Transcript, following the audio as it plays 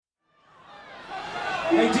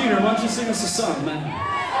Hey, Dieter, why don't you sing us a song, man?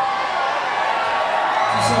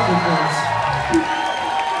 Do something for us.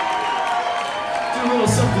 Do a little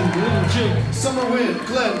something, a little jig. Summer wind,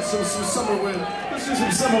 Glenn, some summer wind. Let's do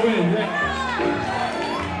some summer wind, yeah.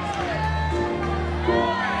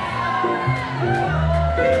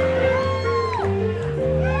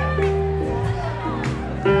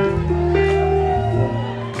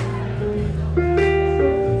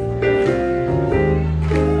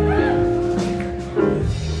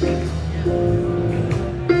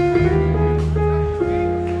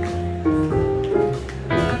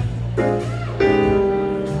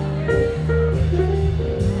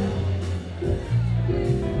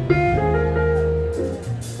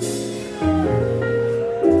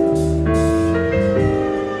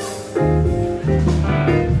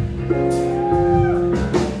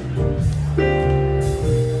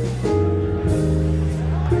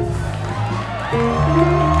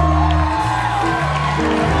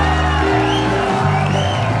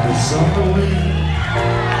 Summer wind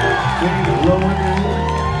came blowing in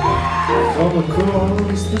from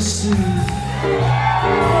across the sea.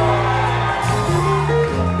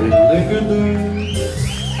 It lingered there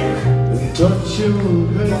and touched your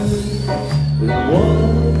hand and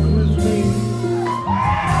walked with me.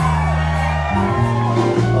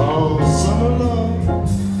 All summer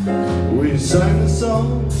long we sang a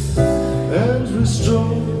song and we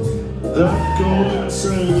strode that golden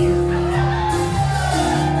sand.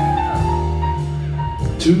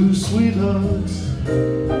 Two sweethearts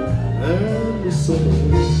and the summer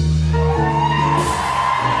wind.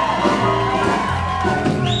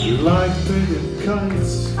 Like painted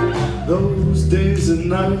kites, those days and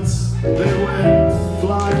nights, they went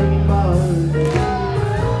flying by.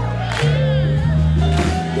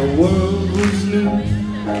 The world was new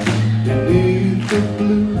beneath the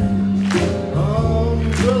blue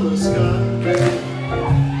umbrella sky.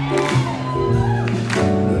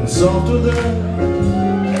 And softer than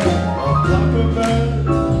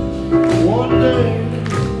one day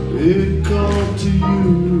it called to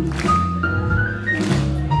you.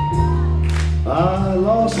 I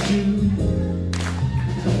lost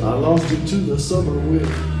you to the summer wind.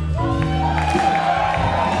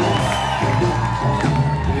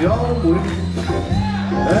 The autumn wind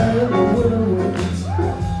and the winter winds,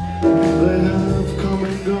 they have come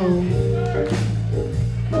and gone.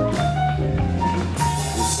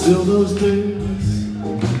 Still those days,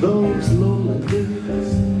 those lonely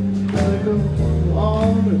days, they go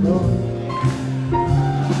on and on.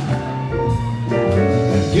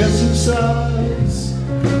 And guess who sighs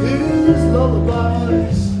his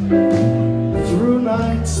lullabies through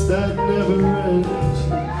nights that never end?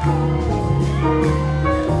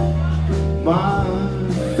 My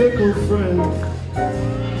fickle friend,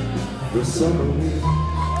 the summer wind.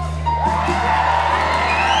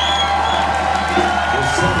 The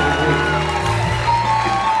summer wind.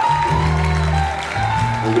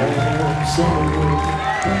 Warm summer wind.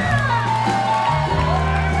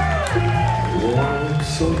 Warm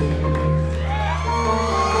summer wind.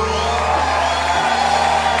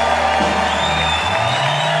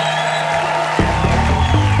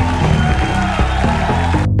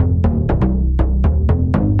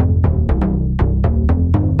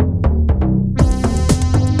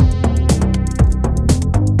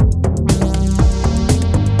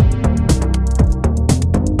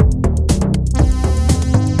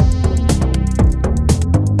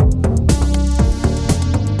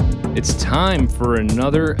 It's time for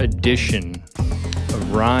another edition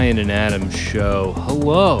of Ryan and Adam's show.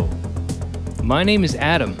 Hello, my name is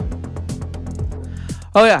Adam.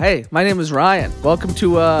 Oh yeah, hey, my name is Ryan. Welcome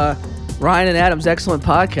to Ryan and Adam's excellent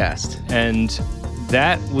podcast. And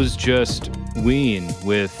that was just Ween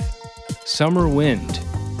with Summer Wind.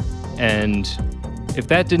 And if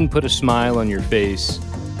that didn't put a smile on your face,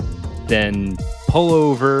 then pull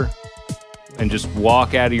over and just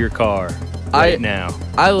walk out of your car now.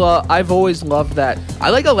 I've always loved that. I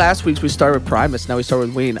like how last week's we started with Primus, now we start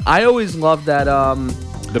with Ween. I always loved that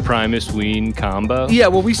the Primus Ween combo. Yeah,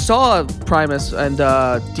 well, we saw Primus and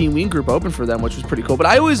Dean Ween Group open for them, which was pretty cool. But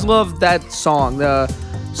I always loved that song, the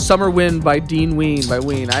Summer Wind by Dean Ween by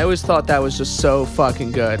Ween. I always thought that was just so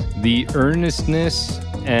fucking good. The earnestness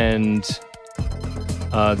and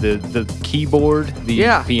the keyboard,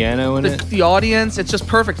 the piano in it. The audience, it's just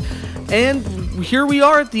perfect. And here we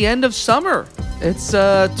are at the end of summer. It's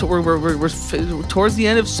we're towards the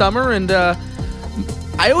end of summer, and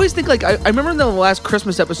I always think, like, I remember in the last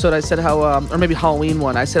Christmas episode I said how, or maybe Halloween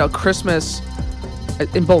one, I said how Christmas,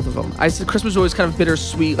 in both of them, I said Christmas is always kind of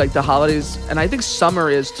bittersweet, like the holidays, and I think summer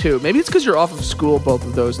is too. Maybe it's because you're off of school both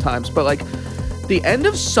of those times, but like The end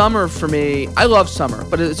of summer for me, I love summer,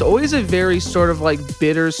 but it's always a very sort of like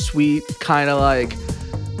bittersweet kind of like,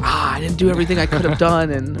 I didn't do everything I could have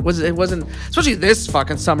done, and it wasn't, especially this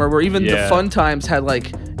fucking summer where even the fun times had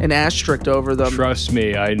like an asterisk over them. Trust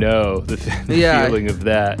me, I know the feeling of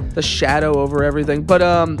that. The shadow over everything, but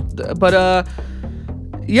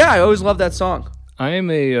yeah, I always love that song. I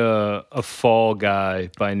am a fall guy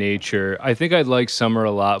by nature. I think I'd like summer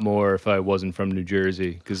a lot more if I wasn't from New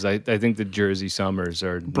Jersey, because I think the Jersey summers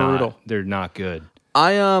are brutal. They're not good.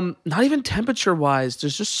 Not even temperature wise.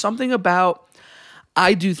 There's just something about.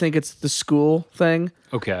 I do think it's the school thing.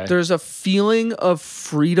 Okay. There's a feeling of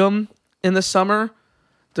freedom in the summer.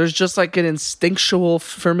 There's just like an instinctual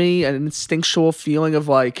feeling of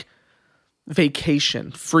like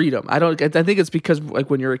vacation, freedom. I think it's because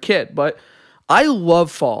like when you're a kid, but I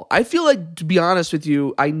love fall. I feel like, to be honest with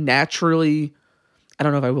you, I don't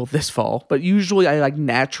know if I will this fall, but usually I like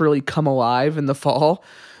naturally come alive in the fall.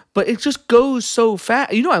 But it just goes so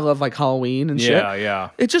fast. You know, I love like Halloween and shit.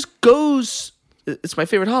 Yeah. It just goes. It's my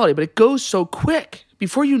favorite holiday, but it goes so quick.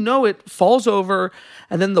 Before you know it, fall's over,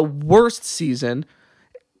 and then the worst season.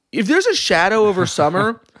 If there's a shadow over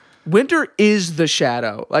summer, winter is the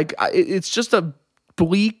shadow. Like it's just a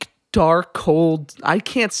bleak, dark, cold. I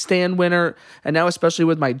can't stand winter, and now especially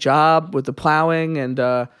with my job, with the plowing,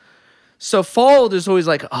 and so fall. There's always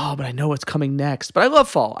like, oh, but I know what's coming next. But I love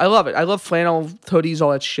fall. I love it. I love flannel hoodies, all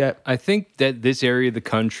that shit. I think that this area of the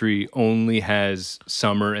country only has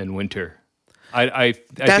summer and winter. I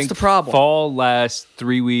That's think the problem. Fall lasts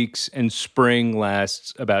 3 weeks and spring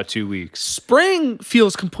lasts about 2 weeks. Spring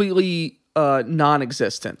feels completely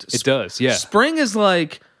non-existent. It does, yeah. Spring is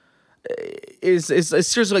like is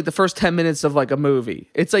seriously like the first 10 minutes of like a movie.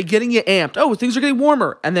 It's like getting you amped. Oh, things are getting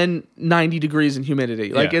warmer, and then 90 degrees in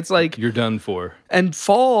humidity. Like it's like you're done for. And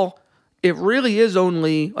fall, it really is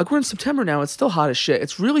only like we're in September now. It's still hot as shit.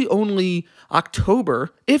 It's really only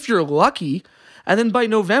October if you're lucky. And then by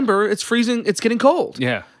November, it's freezing. It's getting cold.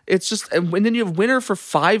 Yeah. It's just, and then you have winter for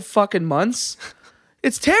 5 fucking months.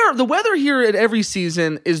 It's terrible. The weather here at every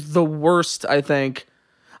season is the worst, I think.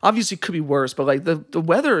 Obviously, it could be worse, but like the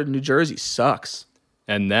weather in New Jersey sucks.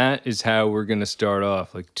 And that is how we're going to start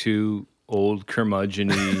off, like two old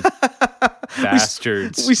curmudgeon-y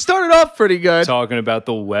bastards. We started off pretty good. Talking about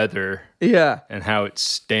the weather. Yeah. And how it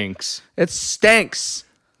stinks. It stinks.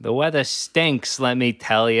 The weather stinks, let me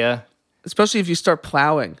tell you. Especially if you start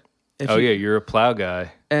plowing. You're a plow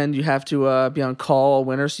guy. And you have to be on call all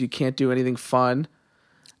winter, so you can't do anything fun.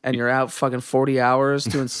 And you're out fucking 40 hours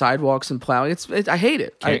doing sidewalks and plowing. I hate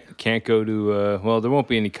it. Can't go to, there won't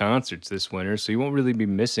be any concerts this winter, so you won't really be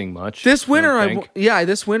missing much. This winter,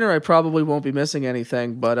 I probably won't be missing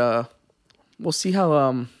anything, but we'll see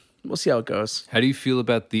how it goes. How do you feel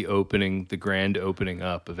about the grand opening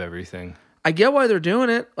up of everything? I get why they're doing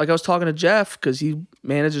it. Like I was talking to Jeff because he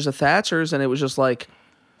manages a Thatcher's, and it was just like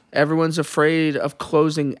everyone's afraid of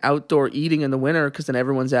closing outdoor eating in the winter because then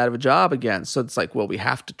everyone's out of a job again. So it's like, well, we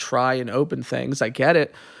have to try and open things. I get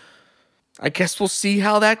it. I guess we'll see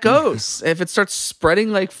how that goes. If it starts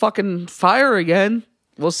spreading like fucking fire again,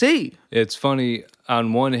 we'll see. It's funny.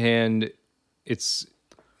 On one hand, it's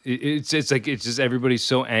just everybody's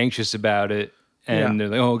so anxious about it, and they're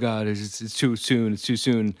like, oh God, it's too soon. It's too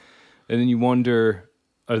soon. And then you wonder,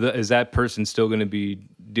 is that person still going to be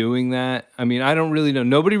doing that? I mean, I don't really know.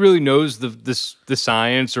 Nobody really knows the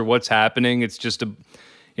science or what's happening. It's just a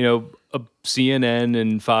CNN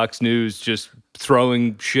and Fox News just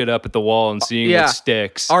throwing shit up at the wall and seeing what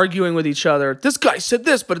sticks. Arguing with each other. This guy said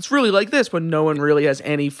this, but it's really like this, but no one really has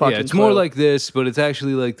any fucking it's clue. More like this, but it's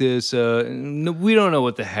actually like this. No, we don't know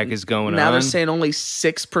what the heck is going on. Now they're saying only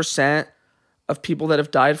 6% of people that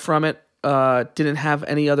have died from it didn't have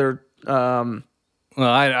any other... Well,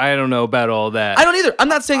 I don't know about all that. I don't either. I'm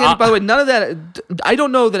not saying, by the way, none of that. I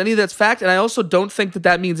don't know that any of that's fact, and I also don't think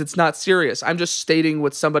that means it's not serious. I'm just stating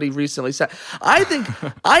what somebody recently said. I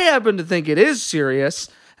happen to think it is serious,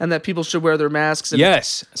 and that people should wear their masks.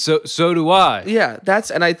 Yes, so do I. Yeah,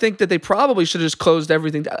 and I think that they probably should have just closed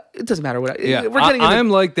everything. It doesn't matter what. I'm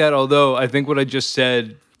like that. Although I think what I just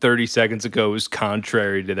said 30 seconds ago is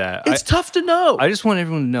contrary to that. It's tough to know. I just want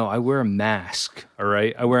everyone to know I wear a mask. All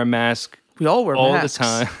right, I wear a mask. We all wear masks.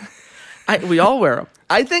 All the time. We all wear them.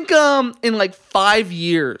 I think in like 5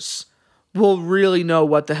 years, we'll really know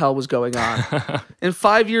what the hell was going on. In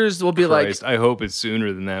 5 years, we'll be like... I hope it's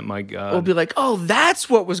sooner than that, my God. We'll be like, oh, that's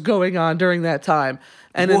what was going on during that time.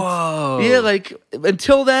 And whoa. Like,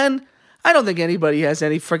 until then, I don't think anybody has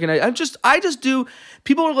any freaking... I just do...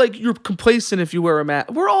 People are like, you're complacent if you wear a mask.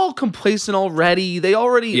 We're all complacent already. They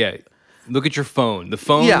already... Yeah. Look at your phone. The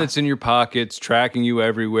phone Yeah. that's in your pockets, tracking you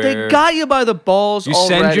everywhere. They got you by the balls you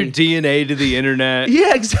already. send your DNA to the internet.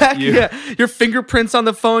 Yeah, exactly. You- Yeah. Your fingerprints on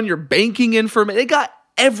the phone, your banking information. They got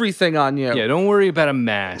everything on you. Yeah, don't worry about a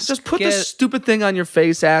mask. Just put Get- this stupid thing on your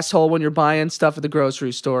face, asshole, when you're buying stuff at the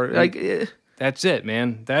grocery store. Like, That's it,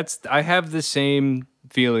 man. I have the same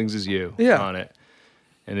feelings as you Yeah. on it.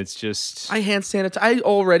 And it's just I hand sanitize. I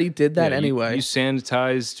already did that yeah, anyway. You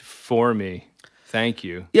sanitized for me. Thank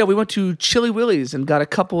you. Yeah, we went to Chili Willy's and got a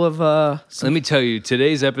couple of Let me tell you,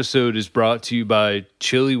 today's episode is brought to you by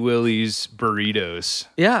Chili Willy's Burritos.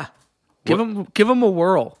 yeah. Give them a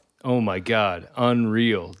whirl. Oh my God,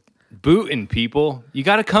 unreal. Bootin', people. You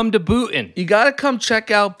got to come to Bootin'. You got to come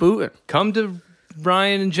check out Bootin'. Come to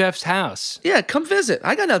Ryan and Jeff's house. Yeah, come visit.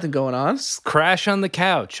 I got nothing going on. Crash on the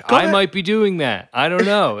couch. Go I ahead. might be doing that. I don't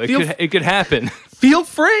know. It could happen. Feel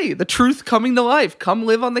free. The truth coming to life. Come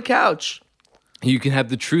live on the couch. You can have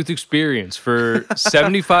the truth experience for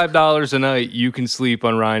 $75 a night. You can sleep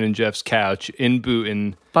on Ryan and Jeff's couch in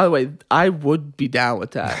Bootin'. By the way, I would be down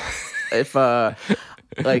with that. If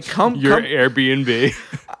come Your come, Airbnb.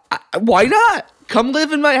 why not? Come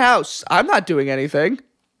live in my house. I'm not doing anything.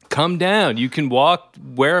 Come down. You can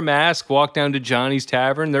wear a mask, walk down to Johnny's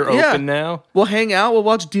Tavern. They're Yeah. open now. We'll hang out. We'll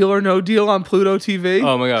watch Deal or No Deal on Pluto TV.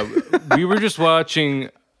 Oh my God. We were just watching.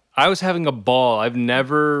 I was having a ball. I've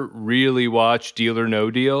never really watched Deal or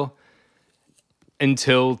No Deal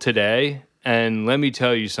until today. And let me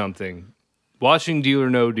tell you something. Watching Deal or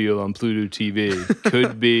No Deal on Pluto TV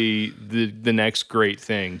could be the next great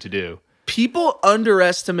thing to do. People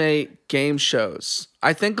underestimate game shows.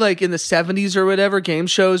 I think like in the 70s or whatever, game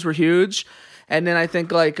shows were huge. And then I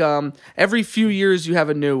think like every few years you have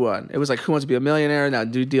a new one. It was like Who Wants to Be a Millionaire? Now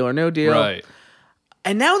do Deal or No Deal. Right.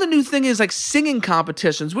 And now the new thing is like singing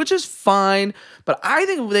competitions, which is fine. But I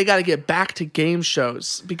think they got to get back to game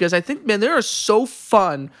shows because I think, man, they are so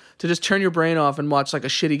fun to just turn your brain off and watch like a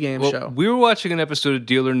shitty game show. We were watching an episode of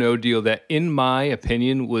Deal or No Deal that, in my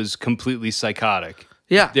opinion, was completely psychotic.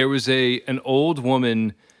 Yeah. There was an old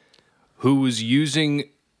woman who was using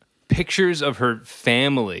pictures of her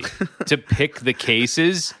family to pick the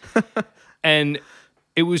cases. And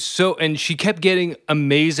it was and she kept getting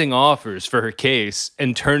amazing offers for her case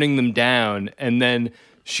and turning them down. And then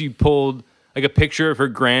she pulled like a picture of her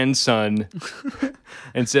grandson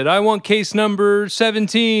and said, I want case number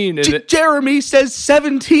 17. And, Jeremy says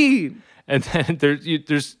 17. and then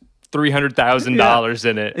there's $300,000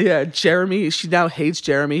 in it. Yeah, Jeremy. She now hates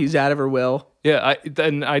Jeremy. He's out of her will. Yeah,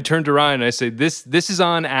 then I turned to Ryan and I say, "This is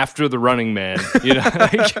on after The Running Man. You know,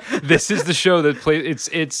 like, this is the show that plays.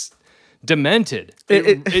 It's demented.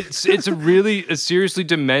 It's a seriously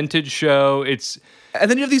demented show. And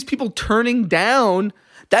then you have these people turning down.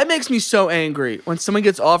 That makes me so angry when someone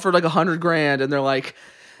gets offered like $100,000 and they're like,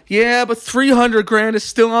 "Yeah, but $300,000 is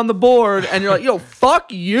still on the board," and you're like, "Yo,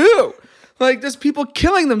 fuck you." Like, there's people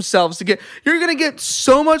killing themselves to get. You're gonna get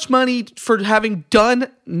so much money for having done.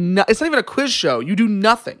 It's not even a quiz show. You do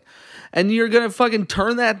nothing, and you're gonna fucking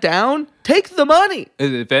turn that down. Take the money.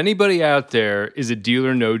 If anybody out there is a Deal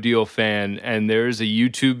or No Deal fan and there's a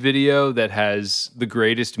YouTube video that has the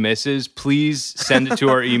greatest misses, please send it to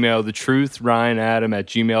our email,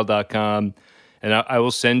 thetruthRyanAdam@gmail.com, and I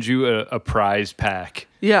will send you a prize pack.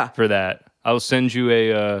 Yeah. For that. I'll send you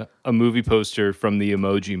a movie poster from the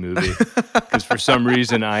Emoji Movie because for some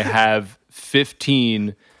reason I have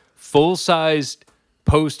 15 full-sized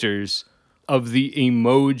posters of the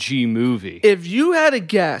Emoji Movie. If you had a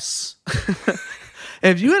guess,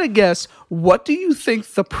 what do you think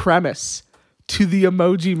the premise to the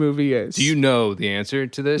Emoji Movie is? Do you know the answer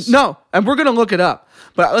to this? No, and we're gonna look it up.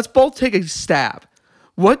 But let's both take a stab.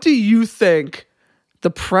 What do you think the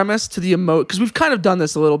premise to the emoji? Because we've kind of done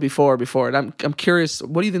this a little before, and I'm curious.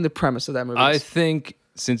 What do you think the premise of that movie I is? think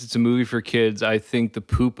since it's a movie for kids, I think the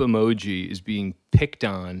poop emoji is being picked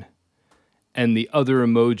on, and the other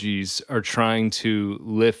emojis are trying to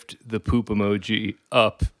lift the poop emoji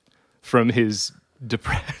up from his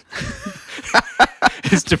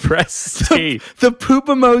depressed state. The poop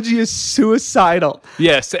emoji is suicidal,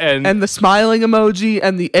 Yes, and the smiling emoji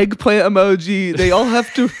and the eggplant emoji, they all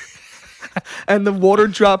have to. And the water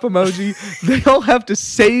drop emoji, they all have to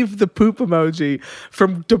save the poop emoji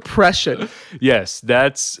from depression. yes,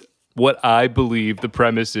 that's what I believe the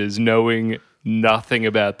premise is, knowing nothing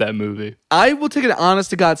about that movie. I will take an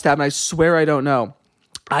honest to God stab, and I swear I don't know.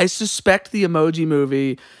 I suspect the Emoji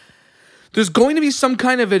Movie, there's going to be some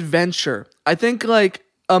kind of adventure. I think like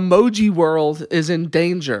Emoji World is in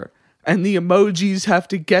danger. and the emojis have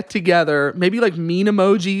to get together. Maybe like mean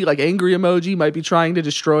emoji, like angry emoji might be trying to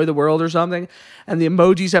destroy the world or something. And the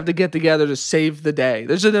emojis have to get together to save the day.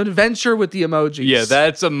 There's an adventure with the emojis. Yeah,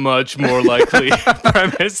 that's a much more likely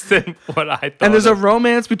premise than what I thought. And there's a of.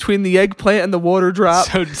 romance between the eggplant and the water drop.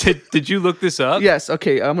 So did you look this up? Yes.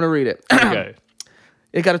 Okay. I'm going to read it. Okay.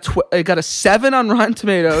 It got a 7 on Rotten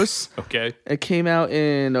Tomatoes. Okay. It came out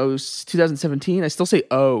in 2017. I still say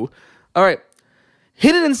oh. All right.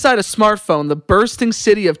 Hidden inside a smartphone, the bursting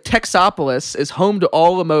city of Texopolis is home to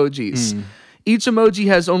all emojis. Each emoji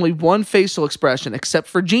has only one facial expression, except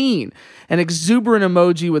for Gene, an exuberant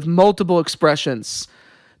emoji with multiple expressions.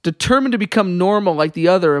 Determined to become normal like the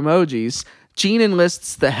other emojis, Gene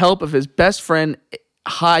enlists the help of his best friend,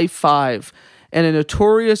 High Five, and a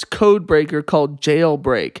notorious code breaker called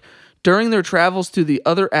Jailbreak. During their travels through the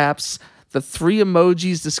other apps, the 3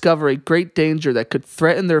 emojis discover a great danger that could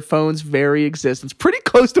threaten their phone's very existence. Pretty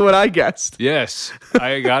close to what I guessed. Yes,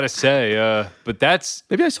 I gotta say, but that's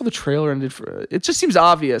Maybe I saw the trailer and it just seems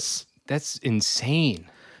obvious. insane.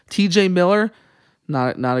 TJ Miller,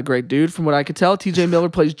 not a great dude from what I could tell. TJ Miller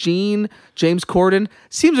plays Gene. James Corden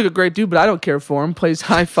seems like a great dude, but I don't care for him. Plays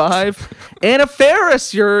High Five. Anna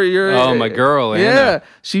Faris, you're My girl, Anna. Yeah,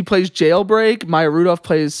 she plays Jailbreak. Maya Rudolph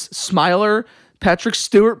plays Smiler. Patrick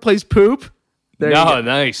Stewart plays Poop. There you go.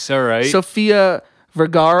 Nice. All right. Sofia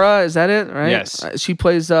Vergara, is that it? Right? Yes. She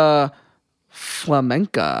plays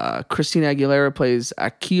Flamenca. Christina Aguilera plays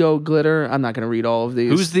Akio Glitter. I'm not going to read all of these.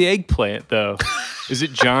 Who's the eggplant, though? Is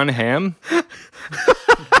it John Hamm?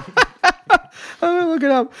 I'm gonna look it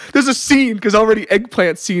up. There's a scene because already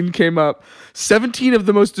eggplant scene came up. 17 of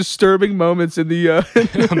the most disturbing moments in the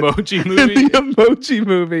Emoji in movie? the Emoji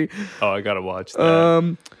movie. Oh, I gotta watch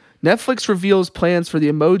that. Netflix reveals plans for the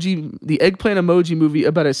eggplant emoji movie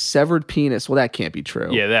about a severed penis. Well, that can't be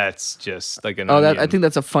true. Yeah, that's just like an Oh, onion. I think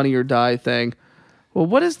that's a Funny or Die thing. Well,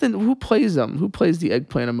 who plays them? Who plays the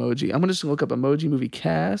eggplant emoji? I'm just gonna look up emoji movie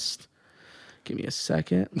cast. Give me a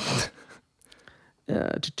second.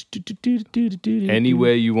 Any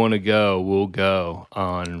way you want to go, we'll go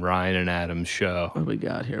on Ryan and Adam's show. What do we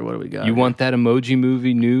got here? You want that emoji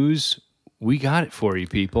movie news? We got it for you,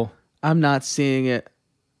 people. I'm not seeing it.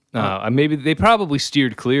 Maybe they probably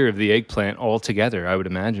steered clear of the eggplant altogether, I would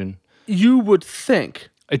imagine. You would think.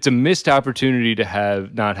 It's a missed opportunity to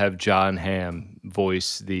not have John Hamm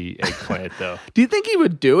voice the eggplant, though. Do you think he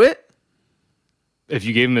would do it? If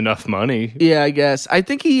you gave him enough money. Yeah, I guess. I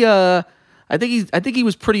think he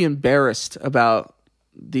was pretty embarrassed about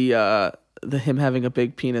the him having a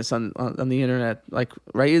big penis on the internet. Like,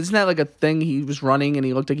 right? Isn't that like a thing? He was running and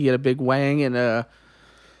he looked like he had a big wang and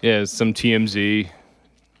Yeah, some TMZ.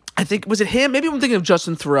 I think, was it him? Maybe I'm thinking of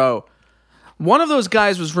Justin Theroux. One of those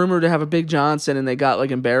guys was rumored to have a big Johnson and they got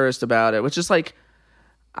like embarrassed about it, which is like,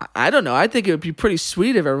 I don't know. I think it would be pretty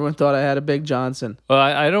sweet if everyone thought I had a big Johnson. Well,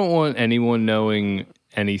 I don't want anyone knowing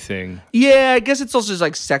anything. Yeah, I guess it's also just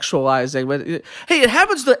like sexualizing. But hey, it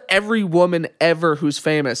happens to every woman ever who's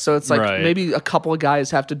famous. So it's like Right. maybe a couple of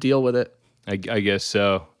guys have to deal with it. I guess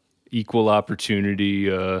so. Equal opportunity.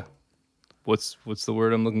 What's the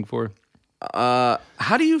word I'm looking for? I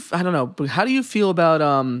don't know, but how do you feel about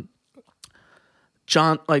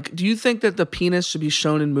John? Like, do you think that the penis should be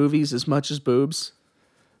shown in movies as much as boobs?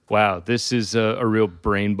 Wow, this is a real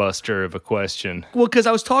brain buster of a question. Well, because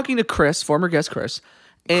I was talking to Chris, former guest Chris,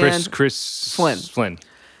 and Chris Flynn.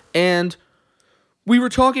 And we were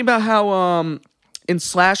talking about how in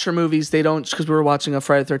slasher movies they don't, because we were watching a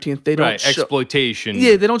Friday the 13th, they don't Right, exploitation.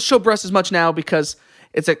 Yeah, they don't show breasts as much now because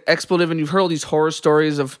it's like expletive, and you've heard all these horror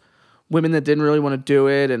stories of women that didn't really want to do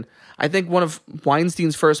it. And I think one of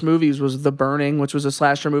Weinstein's first movies was The Burning, which was a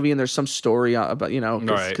slasher movie, and there's some story about,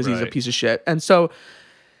 because he's a piece of shit. And so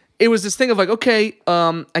it was this thing of like, okay,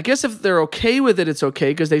 I guess if they're okay with it, it's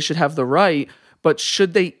okay because they should have the right. But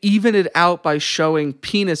should they even it out by showing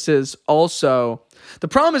penises also? The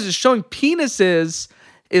problem is showing penises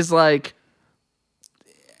is like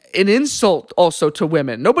an insult also to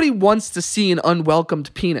women. Nobody wants to see an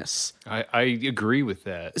unwelcomed penis. I agree with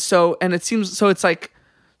that. So, and it seems, so it's like,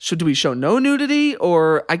 do we show no nudity?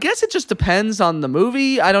 Or I guess it just depends on the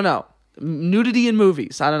movie. I don't know. Nudity in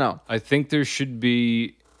movies. I don't know. I think there should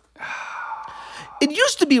be... It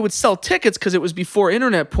used to be it would sell tickets because it was before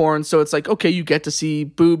internet porn. So it's like, okay, you get to see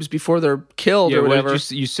boobs before they're killed or whatever.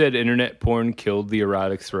 You said internet porn killed the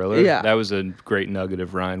erotic thriller. Yeah. That was a great nugget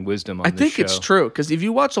of Ryan wisdom on I this think show. it's true because if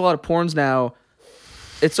you watch a lot of porns now,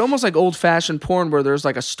 it's almost like old-fashioned porn where there's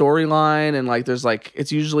like a storyline and like there's like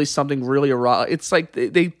it's usually something really erotic. It's like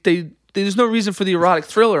there's no reason for the erotic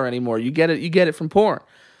thriller anymore. You get it from porn.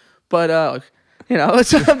 But You know, I'm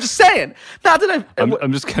just saying. Not that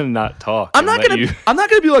I'm just gonna not talk. I'm and not let gonna. I'm not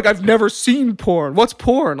gonna be like I've never seen porn. What's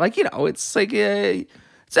porn? Like it's like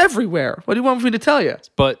it's everywhere. What do you want me to tell you?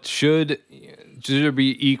 But should there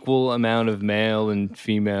be equal amount of male and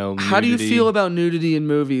female nudity? How do you feel about nudity in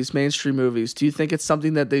movies, mainstream movies? Do you think it's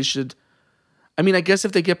something that they should? I mean, I guess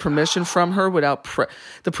if they get permission from her without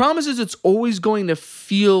the problem is it's always going to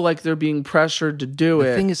feel like they're being pressured to do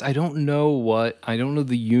it. The thing is, I don't know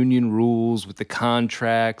the union rules with the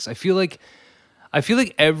contracts. I feel like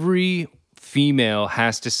every female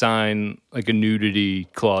has to sign like a nudity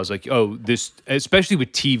clause, like this, especially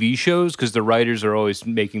with TV shows, because the writers are always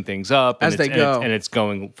making things up as they go, and it's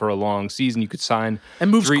going for a long season. You could sign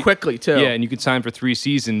and moves quickly too. Yeah, and you could sign for 3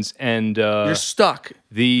 seasons, and you're stuck.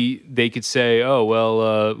 They could say, oh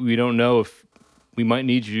well, we don't know if we might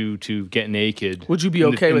need you to get naked. Would you be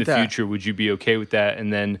okay with that? In the future, would you be okay with that?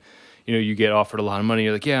 And then, you get offered a lot of money.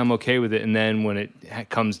 You're like, yeah, I'm okay with it. And then when it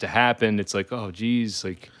comes to happen, it's like, oh, geez,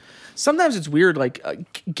 like. Sometimes it's weird.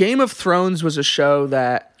 Like Game of Thrones was a show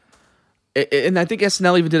that, and I think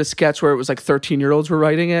SNL even did a sketch where it was like 13-year-olds were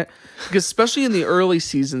writing it, because especially in the early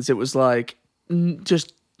seasons, it was like and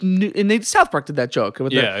South Park did that joke.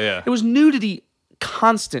 Yeah. It was nudity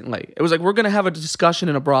constantly. It was like, we're going to have a discussion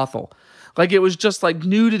in a brothel. Like, it was just like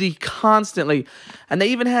nudity constantly. And they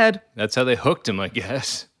even had... That's how they hooked him, I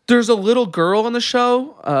guess. There's a little girl on the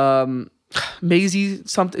show, Maisie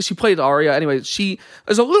something. She played Arya. Anyway,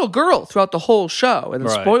 there's a little girl throughout the whole show. And then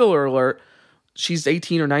spoiler alert, she's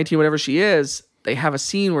 18 or 19, whatever she is. They have a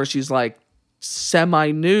scene where she's like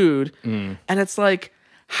semi-nude. And it's like,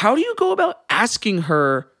 how do you go about asking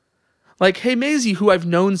her, like, hey, Maisie, who I've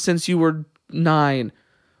known since you were 9,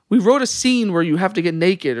 we wrote a scene where you have to get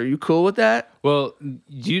naked. Are you cool with that? Well,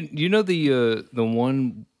 you know the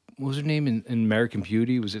one, what was her name in American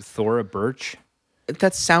Beauty? Was it Thora Birch?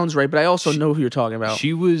 That sounds right, but I also know who you're talking about.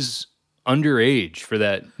 She was underage for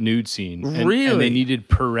that nude scene. Really? And they needed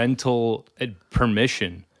parental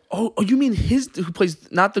permission. Oh, you mean who plays,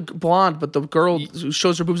 not the blonde, but the girl who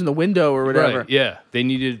shows her boobs in the window or whatever. Right, yeah. They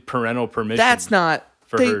needed parental permission. That's not...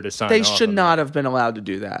 For her to sign They off should on not that. have been allowed to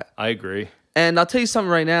do that. I agree. And I'll tell you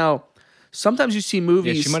something right now. Sometimes you see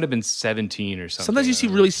movies... Yeah, she might have been 17 or something. Sometimes you see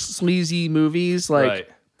really sleazy movies, like... Right.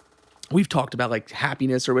 We've talked about like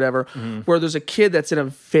Happiness or whatever, where there's a kid that's in a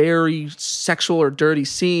very sexual or dirty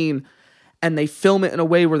scene and they film it in a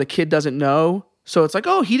way where the kid doesn't know. So it's like,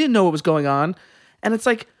 oh, he didn't know what was going on. And it's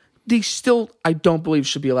like, they still, I don't believe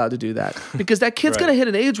should be allowed to do that, because that kid's Right. going to hit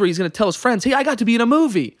an age where he's going to tell his friends, hey, I got to be in a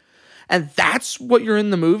movie. And that's what you're in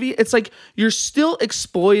the movie. It's like you're still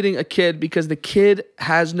exploiting a kid because the kid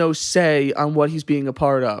has no say on what he's being a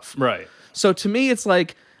part of. Right. So to me, it's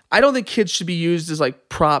like, I don't think kids should be used as like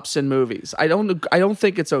props in movies. I don't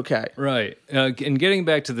think it's okay. Right. And getting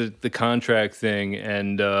back to the contract thing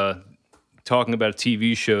and talking about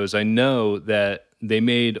TV shows, I know that they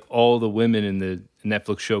made all the women in the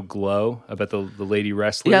Netflix show Glow, about the lady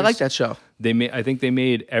wrestlers. Yeah, I like that show. I think they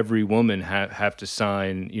made every woman have to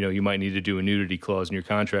sign, you might need to do a nudity clause in your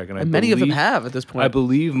contract. And Many of them have at this point. I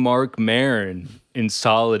believe Mark Maron, in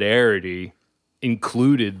solidarity,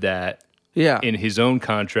 included that in his own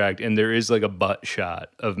contract, and there is like a butt shot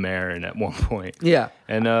of Maron at one point. Yeah.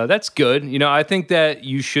 And that's good. I think that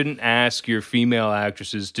you shouldn't ask your female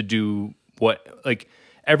actresses to do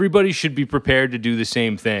everybody should be prepared to do the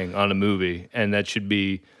same thing on a movie, and that should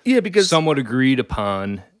be because somewhat agreed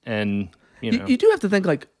upon. And you do have to think,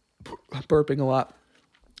 like, burping a lot.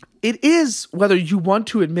 It is, whether you want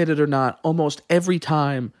to admit it or not, almost every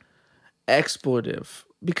time exploitive.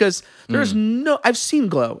 Because there's I've seen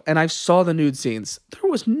Glow and I saw the nude scenes. There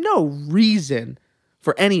was no reason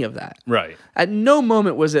for any of that. Right. At no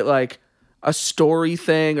moment was it like a story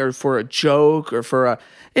thing or for a joke or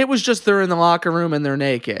it was just they're in the locker room and they're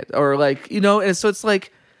naked or like, and so it's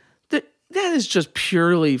like, that is just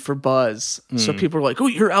purely for buzz. So people are like, oh,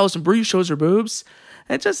 you're Alison Brie shows her boobs.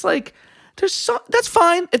 And it's just like, that's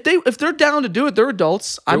fine. If they're down to do it, they're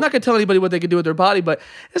adults. I'm not going to tell anybody what they can do with their body, but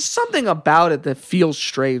there's something about it that feels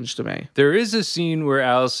strange to me. There is a scene where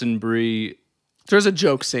Alison Brie... There's a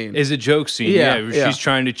joke scene. Is a joke scene, where she's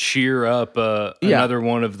trying to cheer up another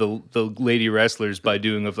one of the lady wrestlers by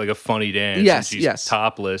doing like a funny dance. Yes, and she's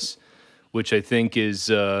topless, which I think is...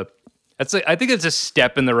 I think it's a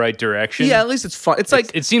step in the right direction. Yeah, at least it's fun.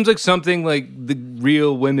 It seems like something like the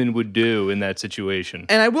real women would do in that situation.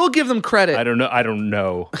 And I will give them credit. I don't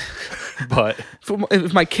know, but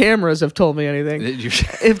if my cameras have told me anything,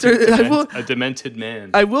 a demented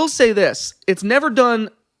man. I will say this: it's never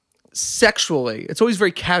done sexually. It's always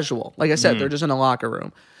very casual. Like I said, they're just in a locker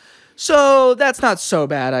room, so that's not so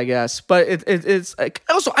bad, I guess. But it's like,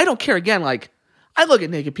 also, I don't care. Again, like, I look at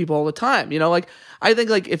naked people all the time. You know, like I think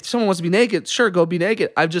like if someone wants to be naked, sure, go be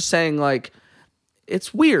naked. I'm just saying like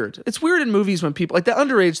it's weird. It's weird in movies when people like the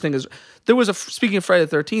underage thing is. There was speaking of Friday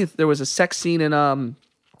the 13th, there was a sex scene in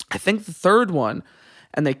I think the third one,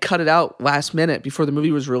 and they cut it out last minute before the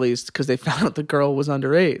movie was released because they found out the girl was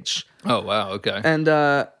underage. Oh wow, okay. And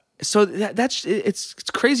so that's it's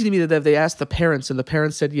crazy to me that they asked the parents and the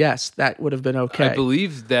parents said yes, that would have been okay. I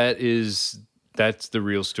believe that's the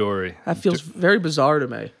real story. That feels very bizarre to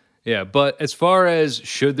me. Yeah, but as far as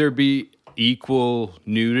should there be equal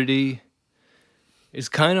nudity, it's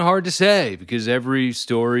kind of hard to say because every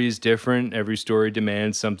story is different. Every story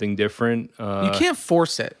demands something different. You can't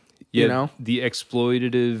force it. Yeah, you know, the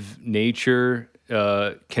exploitative nature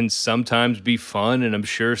can sometimes be fun, and I'm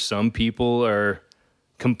sure some people are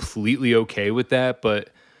completely okay with that, but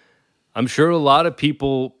I'm sure a lot of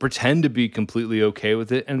people pretend to be completely okay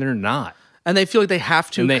with it, and they're not. And they feel like they have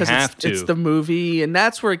to because it's the movie, and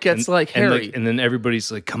that's where it gets hairy. And then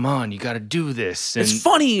everybody's like, "Come on, you got to do this." And it's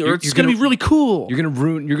funny, or it's going to be really cool. You're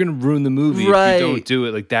gonna ruin the movie right. if you don't do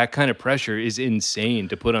it. Like that kind of pressure is insane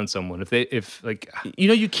to put on someone. If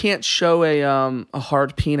you can't show a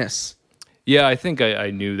hard penis. Yeah, I think I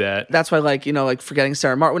knew that. That's why, like Forgetting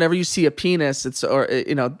Sarah Martin. Whenever you see a penis, it's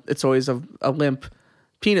always a limp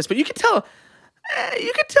penis. But you can tell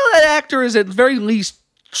that actor is at very least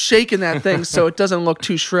shaking that thing so it doesn't look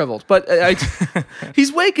too shriveled. But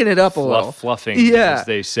he's waking it up a little, fluffing, as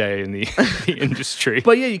they say in the industry.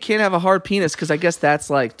 But yeah, you can't have a hard penis because I guess that's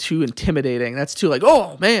like too intimidating. That's too like,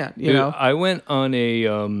 oh man, you know. I went on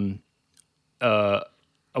a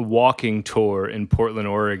walking tour in Portland,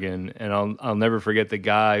 Oregon, and I'll never forget the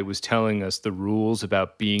guy was telling us the rules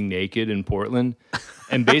about being naked in Portland.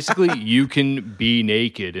 And basically you can be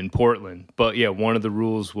naked in Portland, but yeah, one of the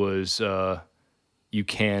rules was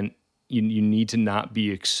you need to not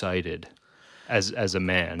be excited as a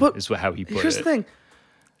man, but is how he put it. Here's the thing.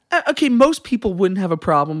 Okay, most people wouldn't have a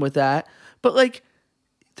problem with that, but like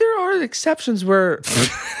there are exceptions where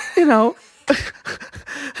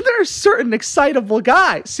there are certain excitable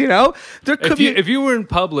guys, There could be. If you were in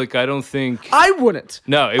public, I don't think I wouldn't.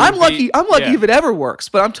 No, I'm lucky. I'm lucky if it ever works.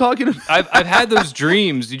 But I'm talking. I've had those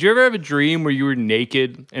dreams. Did you ever have a dream where you were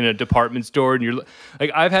naked in a department store and you're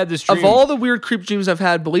like, I've had this dream. Of all the weird creep dreams I've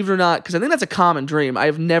had, believe it or not, because I think that's a common dream. I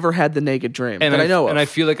have never had the naked dream that I know of. And I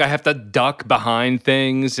feel like I have to duck behind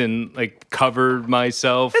things and like cover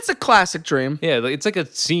myself. It's a classic dream. Yeah, it's like a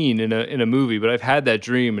scene in a movie. But I've had that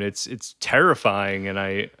dream and it's terrifying. And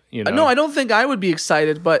No, I don't think I would be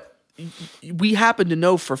excited, but we happen to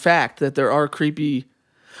know for fact that there are creepy.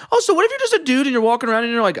 Oh, so what if you're just a dude and you're walking around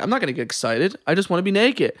and you're like, I'm not going to get excited. I just want to be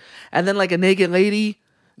naked. And then like a naked lady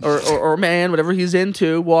or man, whatever he's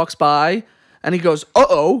into, walks by and he goes,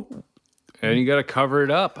 uh-oh. And you got to cover it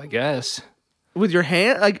up, I guess. With your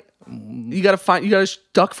hand? Like, you got to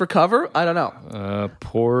duck for cover? I don't know.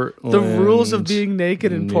 Portland. The rules of being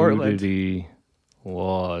naked in Portland. Nudity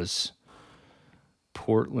laws.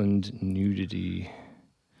 Portland nudity.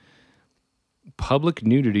 Public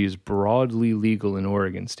nudity is broadly legal in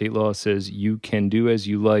Oregon. State law says you can do as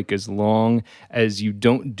you like as long as you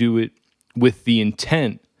don't do it with the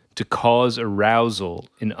intent to cause arousal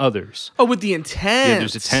in others. Oh, with the intent. Yeah,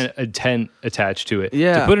 there's intent attached to it.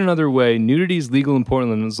 Yeah. To put it another way, nudity is legal in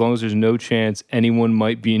Portland as long as there's no chance anyone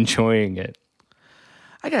might be enjoying it.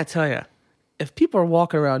 I got to tell you, if people are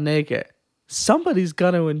walking around naked, somebody's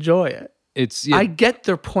going to enjoy it. I get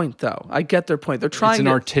their point, though. I get their point. They're trying. It's an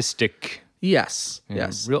artistic. Yes.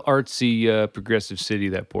 Yes. Real artsy, progressive city,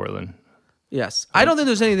 that Portland. Yes. I don't think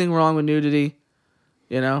there's anything wrong with nudity,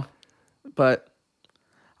 but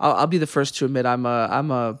I'll be the first to admit I'm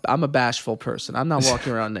a bashful person. I'm not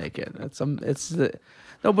walking around naked.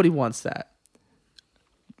 Nobody wants that.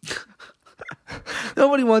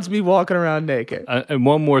 Nobody wants me walking around naked. And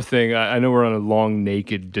one more thing, I know we're on a long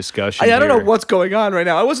naked discussion. I don't know what's going on right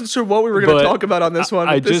now. I wasn't sure what we were going to talk about on this one.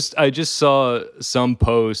 I just saw some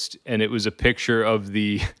post, and it was a picture of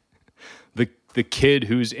the kid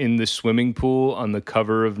who's in the swimming pool on the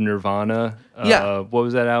cover of Nirvana. What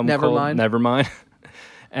was that album called? Nevermind.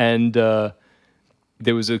 And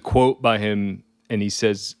there was a quote by him, and he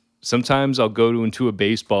says, "Sometimes I'll go into a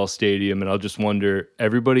baseball stadium and I'll just wonder,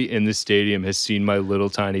 everybody in this stadium has seen my little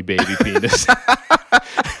tiny baby penis."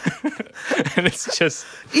 And it's just...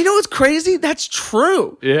 You know what's crazy? That's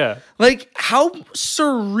true. Yeah. Like, how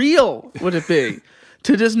surreal would it be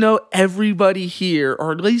to just know everybody here,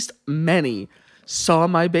 or at least many, saw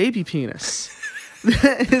my baby penis?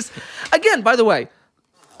 Again, by the way,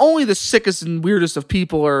 only the sickest and weirdest of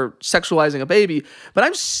people are sexualizing a baby, but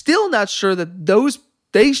I'm still not sure that those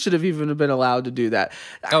They should have even been allowed to do that.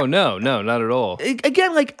 Oh no, not at all.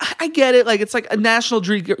 Again, like I get it, like it's like a National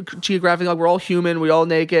Geographic, like we're all human, we all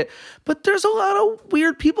naked, but there's a lot of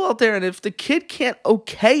weird people out there, and if the kid can't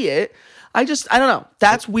okay it, I don't know.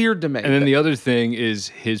 That's weird to me. And then the other thing is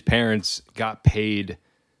his parents got paid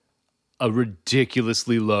a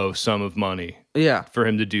ridiculously low sum of money yeah, for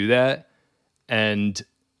him to do that, and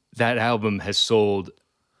that album has sold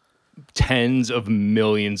tens of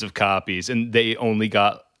millions of copies, and they only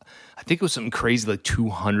got, I think it was something crazy like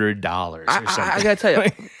 $200 or something. I gotta tell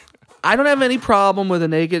you, I don't have any problem with a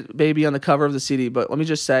naked baby on the cover of the CD, but let me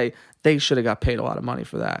just say they should have got paid a lot of money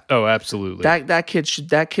for that. Oh, absolutely. That kid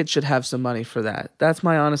should have some money for that. That's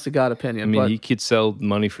my honest to God opinion. I mean, but he could sell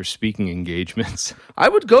money for speaking engagements. I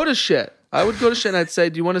would go to shit. And I'd say,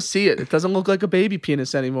 "Do you want to see it? It doesn't look like a baby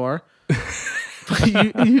penis anymore." But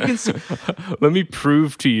you can see. Let me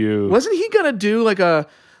prove to you. Wasn't he gonna do like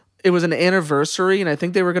it was an anniversary, and I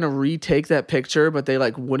think they were gonna retake that picture, but they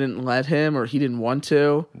like wouldn't let him, or he didn't want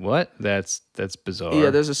to. What? That's bizarre. Yeah,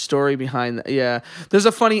 there's a story behind that. Yeah, there's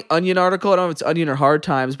a funny Onion article. I don't know if it's Onion or Hard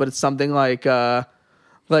Times, but it's something like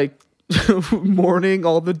mourning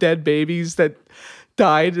all the dead babies that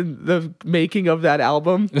died in the making of that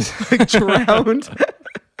album, like drowned.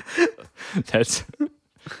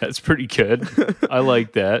 That's pretty good. I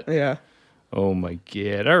like that. Yeah. Oh my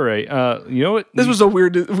God. All right. You know what? This was a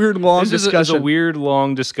weird long discussion. This is a weird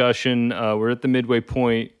long discussion. We're at the midway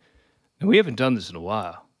point, and we haven't done this in a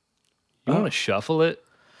while. You want to shuffle it?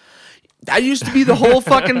 That used to be the whole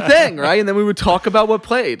fucking thing, right? And then we would talk about what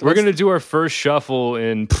played. We're gonna do our first shuffle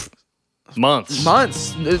in months.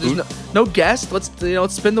 There's no guest. Let's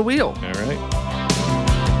spin the wheel. All right.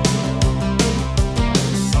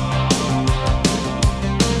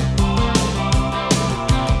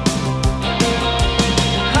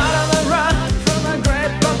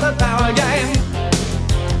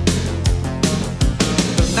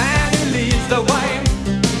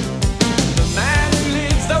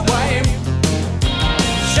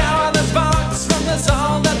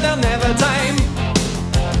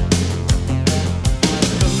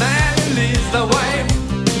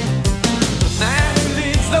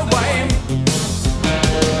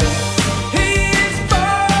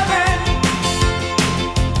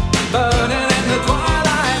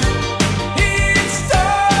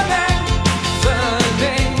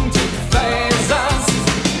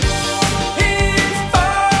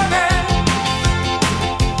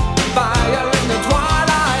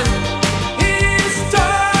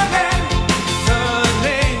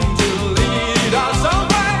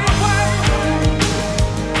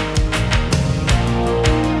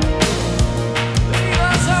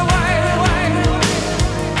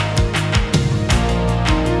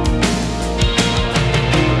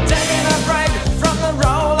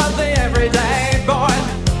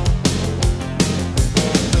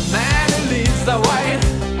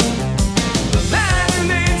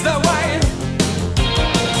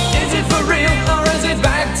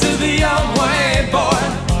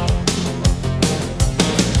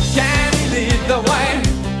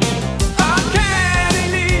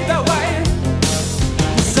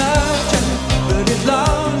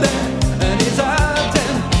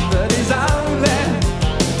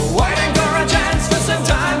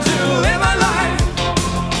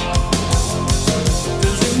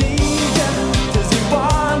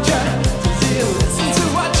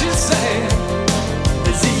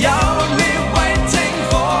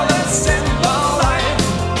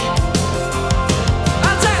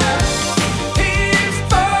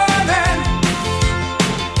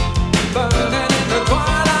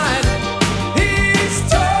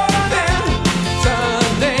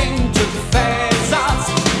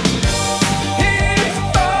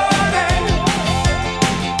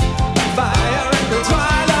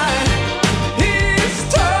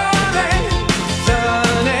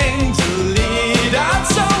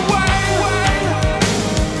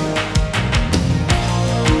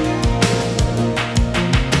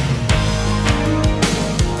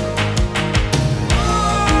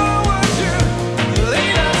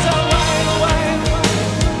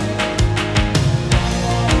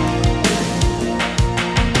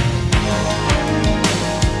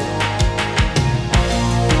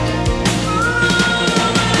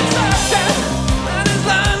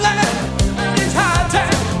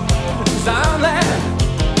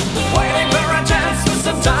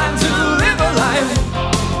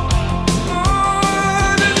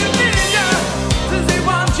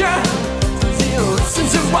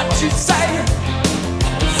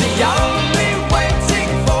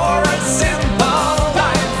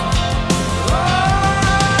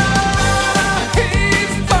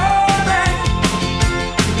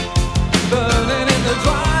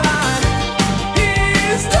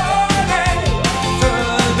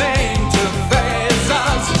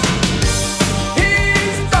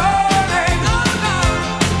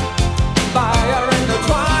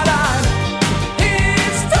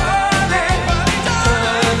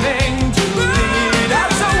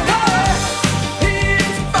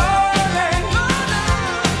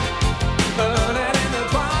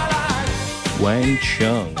 Wang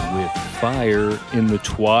Chung with Fire in the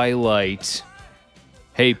Twilight.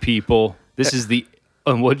 Hey, people. This is the,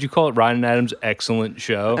 what'd you call it? Ryan and Adam's excellent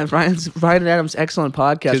show. And Ryan and Adam's excellent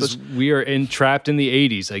podcast. Because we are trapped in the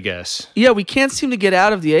 80s, I guess. Yeah, we can't seem to get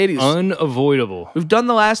out of the 80s. Unavoidable. We've done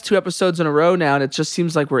the last 2 episodes in a row now, and it just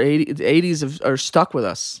seems like the 80s are stuck with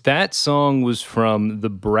us. That song was from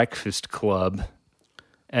The Breakfast Club.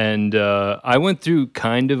 And I went through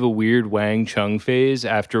kind of a weird Wang Chung phase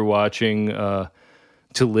after watching To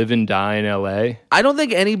Live and Die in L.A. I don't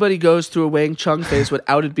think anybody goes through a Wang Chung phase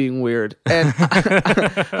without it being weird. And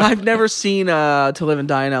I've never seen To Live and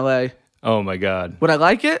Die in L.A. Oh, my God. Would I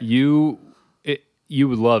like it? You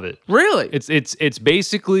would love it. Really? It's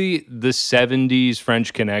basically the 70s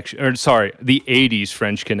French Connection, or sorry, the 80s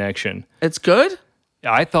French Connection. It's good?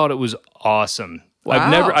 I thought it was awesome.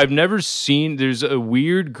 Wow. I've never seen. There's a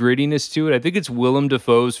weird grittiness to it. I think it's Willem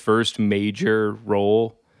Dafoe's first major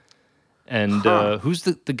role. And who's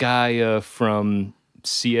the guy from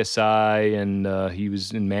CSI? And he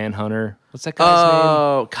was in Manhunter. What's that guy's name?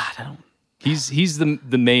 Oh God, I don't. He's the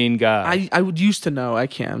main guy. I would used to know. I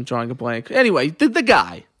can't. I'm drawing a blank. Anyway, the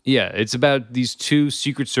guy. Yeah, it's about these 2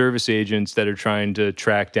 Secret Service agents that are trying to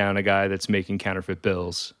track down a guy that's making counterfeit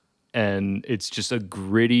bills. And it's just a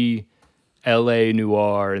gritty LA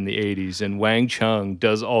noir in the 80s. And Wang Chung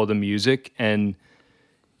does all the music. And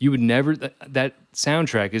you would never... That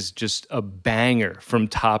soundtrack is just a banger from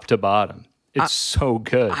top to bottom. It's so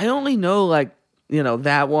good. I only know,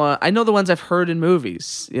 that one. I know the ones I've heard in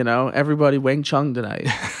movies. Everybody Wang Chung tonight.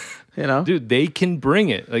 Dude, they can bring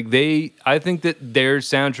it. I think that their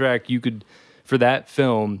soundtrack, for that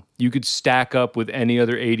film, you could stack up with any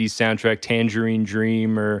other 80s soundtrack, Tangerine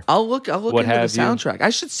Dream or I'll look into the soundtrack. I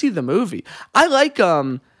should see the movie. I like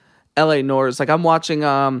LA Noirs. I'm watching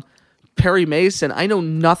Perry Mason. I know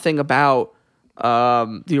nothing about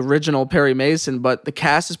the original Perry Mason, but the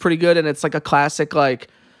cast is pretty good, and it's like a classic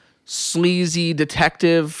sleazy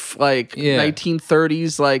detective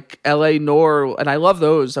 1930s LA noir, and I love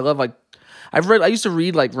those. I love I used to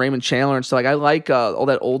read Raymond Chandler and stuff. I like all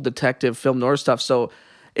that old detective film noir stuff. So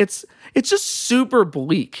it's just super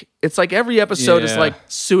bleak. It's every episode is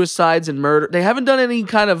suicides and murder. They haven't done any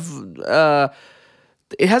kind of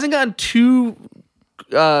it hasn't gotten too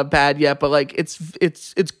bad yet, but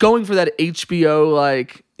it's going for that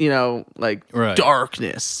HBO Right.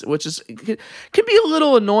 darkness, which can be a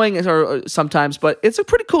little annoying sometimes, but it's a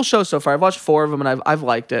pretty cool show so far. I've watched 4 of them and I've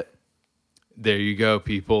liked it. There you go,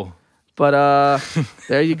 people. But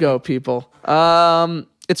there you go, people.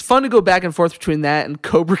 It's fun to go back and forth between that and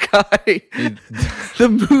Cobra Kai.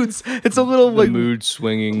 The moods, it's a little mood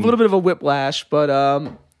swinging, a little bit of a whiplash, but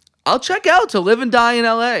I'll check out To Live and Die in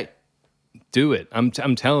L.A. Do it. I'm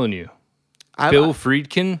telling you. Bill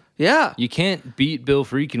Friedkin? Yeah. You can't beat Bill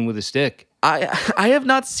Friedkin with a stick. I have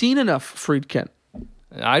not seen enough Friedkin.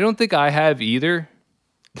 I don't think I have either.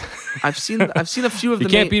 I've seen a few of them. You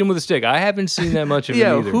can't beat him with a stick. I haven't seen that much of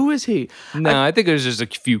him either. Who is he? No, I think there's just a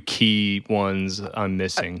few key ones I'm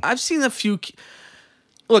missing. I've seen a few.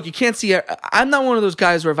 Look, you can't see. I'm not one of those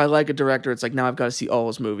guys where if I like a director, it's now I've got to see all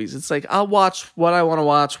his movies. It's I'll watch what I want to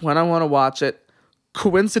watch when I want to watch it.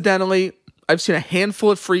 Coincidentally, I've seen a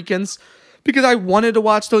handful of Friedkins because I wanted to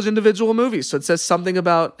watch those individual movies. So it says something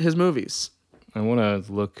about his movies. I want to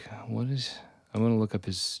look. I want to look up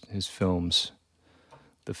his films.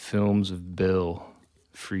 The films of Bill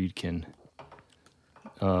Friedkin.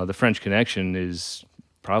 The French Connection is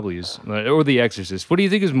probably or The Exorcist. What do you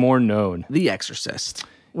think is more known? The Exorcist,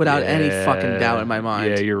 without any fucking doubt in my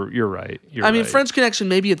mind. Yeah, you're right. I mean, French Connection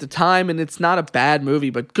maybe at the time, and it's not a bad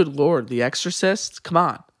movie, but good lord, The Exorcist, come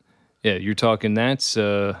on. Yeah, you're talking. That's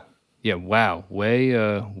wow, way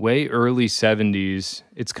early 70s.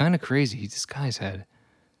 It's kind of crazy. This guy's had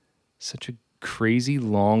such a crazy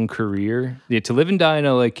long career. Yeah, To Live and Die in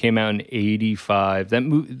LA came out in 85. The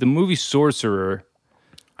movie Sorcerer.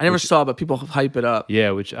 I never saw, but people hype it up.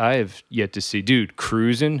 Yeah, which I have yet to see. Dude,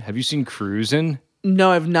 Cruisin'. Have you seen Cruisin'?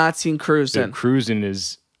 No, I've not seen Cruisin'. Dude, Cruisin'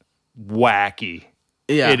 is wacky.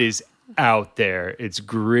 Yeah. It is out there. It's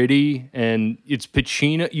gritty, and it's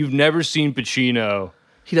Pacino. You've never seen Pacino.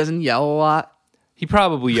 He doesn't yell a lot. He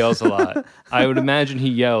probably yells a lot. I would imagine he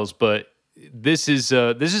yells, but this is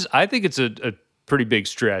I think it's a pretty big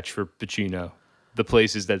stretch for Pacino, the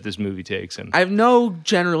places that this movie takes him. I know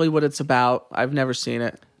generally what it's about. I've never seen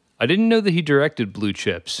it. I didn't know that he directed Blue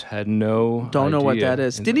Chips. Had no Don't know what idea. that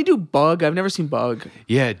is. Didn't he do Bug? I've never seen Bug.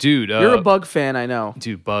 Yeah, dude. You're a Bug fan, I know.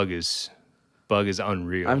 Dude, Bug is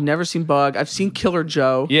unreal. I've never seen Bug. I've seen Killer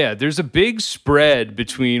Joe. Yeah, there's a big spread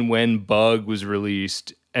between when Bug was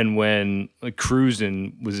released and when like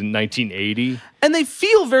Cruisin' was in 1980. And they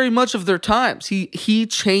feel very much of their times. He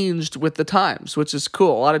changed with the times, which is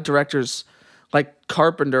cool. A lot of directors, like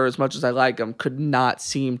Carpenter, as much as I like him, could not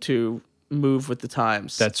seem to move with the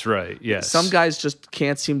times. That's right. Yes. Some guys just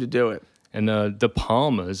can't seem to do it. And De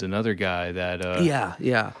Palma is another guy that.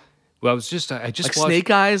 Yeah. Well, I just Like watched, Snake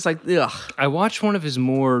Eyes, like ugh. I watched one of his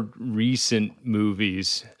more recent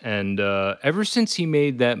movies, and ever since he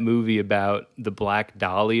made that movie about the Black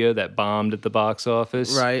Dahlia that bombed at the box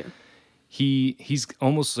office, Right. he's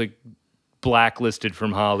almost like blacklisted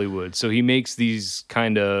from Hollywood. So he makes these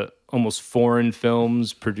kind of almost foreign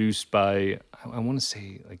films produced by, I want to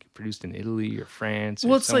say, like produced in Italy or France.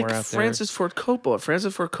 Well, or it's somewhere like out there. Francis Ford Coppola.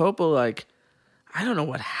 Francis Ford Coppola, like, I don't know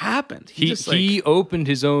what happened. He opened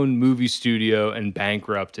his own movie studio and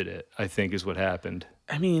bankrupted it, I think is what happened.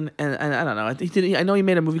 I mean, and I don't know. I know he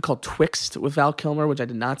made a movie called Twixt with Val Kilmer, which I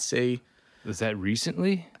did not see. Was that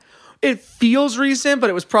recently? It feels recent, but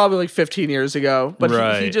it was probably like 15 years ago. But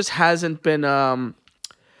Right. he just hasn't been.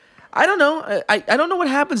 I don't know. I don't know what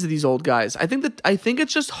happens to these old guys. I think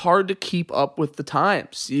it's just hard to keep up with the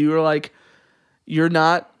times. You're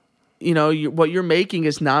not. What you're making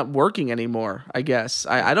is not working anymore. I guess.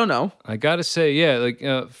 I don't know. I gotta say, yeah, like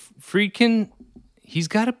Friedkin, he's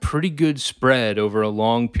got a pretty good spread over a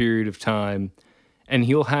long period of time, and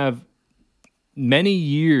he'll have many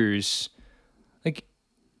years. Like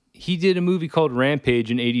he did a movie called Rampage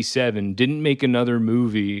in '87, didn't make another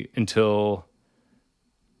movie until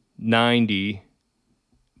 '90,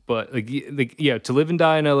 but like yeah, To Live and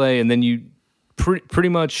Die in L.A., and then you pretty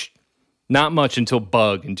much. Not much until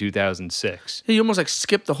Bug in 2006. He almost like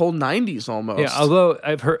skipped the whole 90s almost. Yeah, although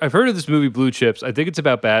I've heard of this movie Blue Chips. I think it's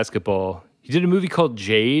about basketball. He did a movie called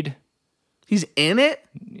Jade. He's in it?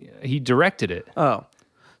 He directed it. Oh.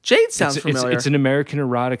 Jade sounds familiar. It's an American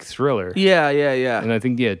erotic thriller. Yeah. And I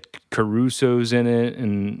think Caruso's in it,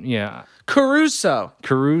 and Caruso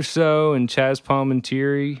and Chaz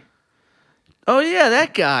Palminteri. Oh yeah,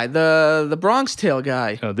 that guy, the Bronx Tale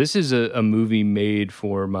guy. Oh, this is a movie made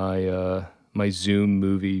for my my Zoom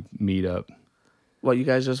movie meetup. What, you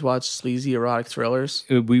guys just watched sleazy erotic thrillers?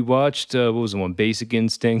 We watched what was the one? Basic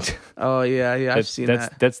Instinct. Oh yeah, I've seen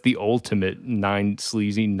that. That's the ultimate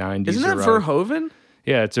sleazy 90s. Isn't that erotic. Verhoeven?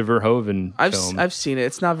 Yeah, it's a Verhoeven film. I've seen it.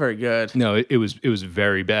 It's not very good. No, it was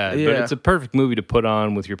very bad. But Yeah. it's a perfect movie to put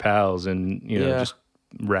on with your pals and Yeah. just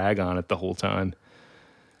rag on it the whole time.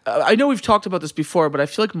 I know we've talked about this before, but I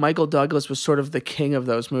feel like Michael Douglas was sort of the king of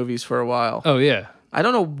those movies for a while. Oh yeah, I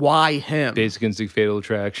don't know why him. Basic Instinct, Fatal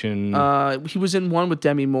Attraction. He was in one with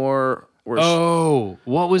Demi Moore. Where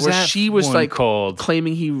what was where that? she was one like called?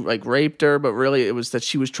 claiming he like raped her, but really it was that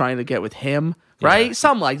she was trying to get with him, right? Yeah.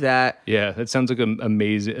 Something like that. Yeah, that sounds like an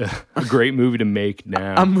amazing, a great movie to make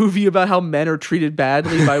now. A movie about how men are treated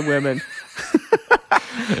badly by women.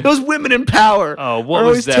 Those women in power Oh, what are was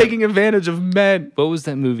always that? taking advantage of men. What was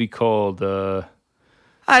that movie called?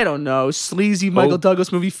 I don't know. Sleazy Michael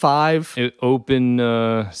Douglas movie 5. Open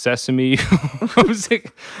Sesame. What was it?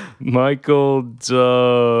 Michael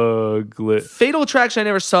Douglas. Fatal Attraction I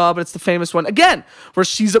never saw, but it's the famous one. Again, where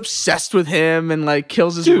she's obsessed with him and like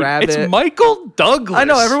kills his rabbit. It's Michael Douglas. I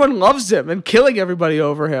know, everyone loves him and killing everybody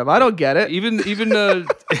over him. I don't get it. Even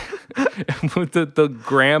with the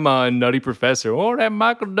grandma and Nutty Professor. Oh, that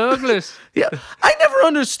Michael Douglas. Yeah. I never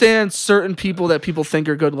understand certain people that people think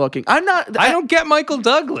are good looking. I don't get Michael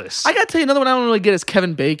Douglas. I gotta tell you another one I don't really get is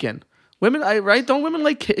Kevin Bacon. Women, right? Don't women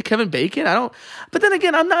like Kevin Bacon? I don't. But then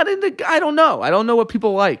again, I'm not into. I don't know. I don't know what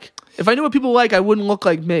people like. If I knew what people like, I wouldn't look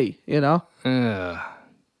like me. You know.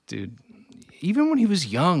 Dude, even when he was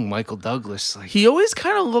young, Michael Douglas, like He always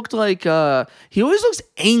kind of looked like. He always looks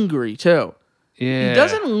angry too. yeah, He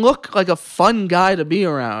doesn't look like a fun guy to be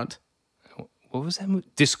around. What was that movie?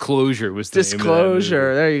 Disclosure was the name of that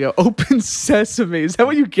Disclosure. There you go. Open Sesame. Is that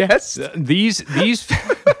what you guessed? These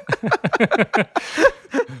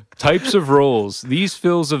types of roles, these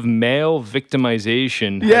films of male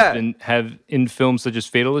victimization have in films such as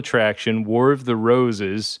Fatal Attraction, War of the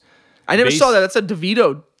Roses. I never saw that. That's a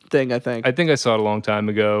DeVito thing, I think. I think I saw it a long time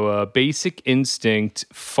ago. Basic Instinct,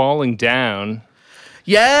 Falling Down,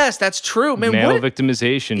 Yes, that's true. Man, male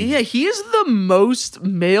victimization. Yeah, he is the most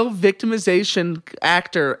male victimization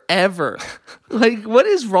actor ever. Like, what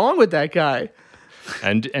is wrong with that guy?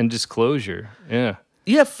 And Disclosure. Yeah.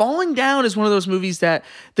 Yeah, Falling Down is one of those movies that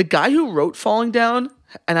the guy who wrote Falling Down,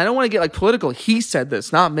 and I don't want to get like political, he said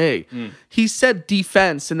this, not me. He said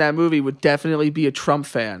Defense in that movie would definitely be a Trump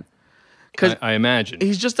fan. Because I imagine.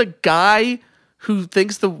 he's just a guy who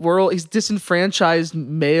thinks the world, he's disenfranchised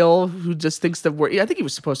male who just thinks the world. I think he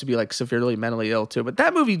was supposed to be like severely mentally ill too, but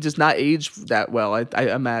that movie does not age that well. I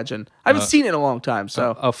imagine. I haven't seen it in a long time,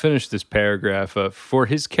 so I'll finish this paragraph. For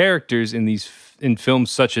his characters in films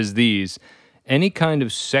such as these, any kind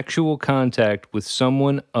of sexual contact with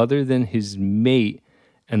someone other than his mate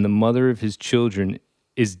and the mother of his children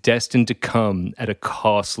is destined to come at a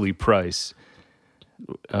costly price.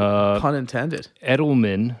 pun intended.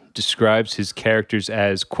 Edelman describes his characters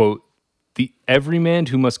as, quote, the everyman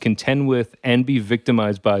who must contend with and be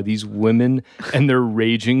victimized by these women and their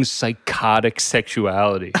raging psychotic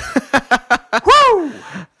sexuality. Woo!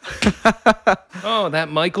 Oh, that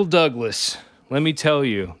Michael Douglas. Let me tell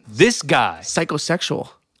you, this guy. Psychosexual.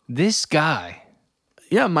 This guy.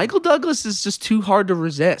 Yeah, Michael Douglas is just too hard to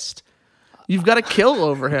resist. You've got to kill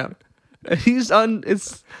over him. He's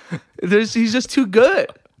just too good.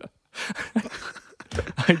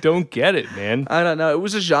 I don't get it, man. I don't know. It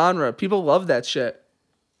was a genre. People love that shit.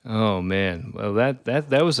 Oh man. Well,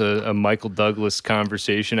 that was a Michael Douglas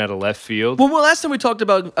conversation out of left field. Well, last time we talked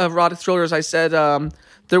about erotic thrillers, I said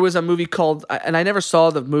there was a movie called, and I never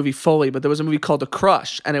saw the movie fully, but there was a movie called The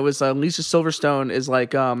Crush, and it was Lisa Silverstone is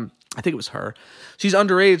like, I think it was her. She's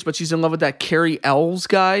underage, but she's in love with that Carrie Elves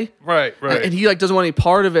guy. Right. And he like doesn't want any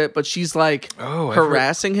part of it, but she's like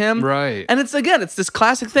harassing him. Right. And it's this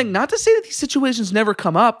classic thing. Not to say that these situations never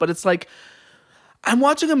come up, but it's like I'm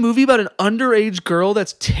watching a movie about an underage girl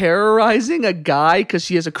that's terrorizing a guy because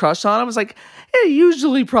she has a crush on him. It's like it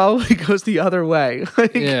usually probably goes the other way.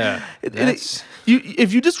 Like, Yeah.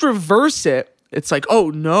 If you just reverse it, it's like,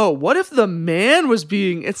 oh no, what if the man was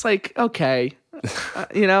being? It's like, okay. I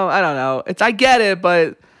don't know. I get it,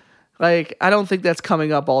 but like I don't think that's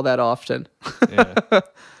coming up all that often. Yeah.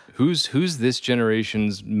 Who's this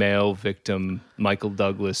generation's male victim, Michael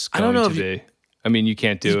Douglas, going to be? I mean, you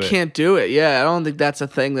can't do it. You can't do it. Yeah, I don't think that's a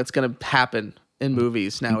thing that's going to happen in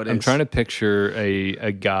movies nowadays. I'm trying to picture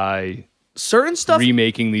a guy certain stuff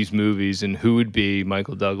remaking these movies, and who would be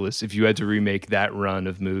Michael Douglas if you had to remake that run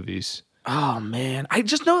of movies. Oh man, I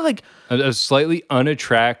just know like a slightly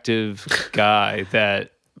unattractive guy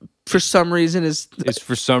that for some reason is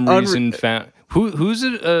for some reason found who's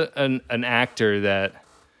an actor that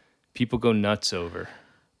people go nuts over.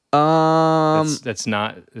 That's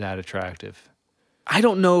not that attractive. I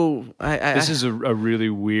don't know. This is a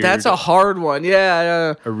really weird. That's a hard one.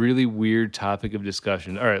 Yeah. A really weird topic of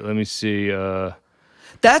discussion. All right, let me see.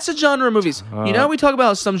 That's a genre of movies. We talk about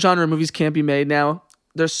how some genre of movies can't be made now.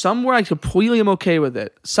 There's some where I completely am okay with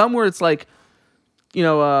it. Some where it's like,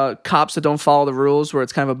 cops that don't follow the rules, where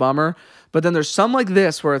it's kind of a bummer. But then there's some like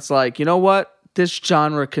this where it's like, you know what? This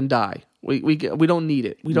genre can die. We don't need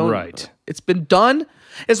it. We don't. Right. It's been done.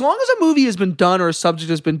 As long as a movie has been done or a subject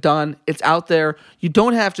has been done, it's out there. You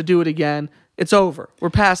don't have to do it again. It's over. We're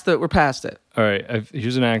past it. All right.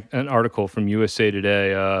 Here's an article from USA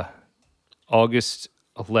Today, August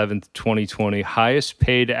 11th, 2020. Highest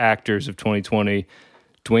paid actors of 2020.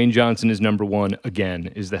 Dwayne Johnson is number one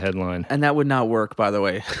again, is the headline. And that would not work, by the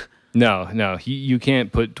way. No. You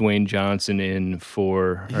can't put Dwayne Johnson in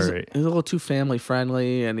for. He's all right. He's a little too family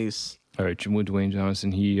friendly, and he's. All right, Dwayne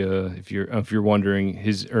Johnson. He, if you're wondering,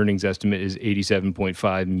 his earnings estimate is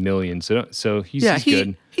 $87.5 million. So he's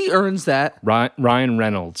good. He earns that. Ryan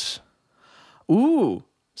Reynolds. Ooh.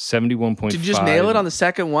 71.5. Did you just nail it on the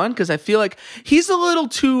second one? Because I feel like he's a little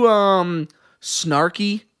too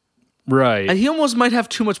snarky. Right. And he almost might have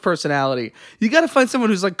too much personality. You got to find someone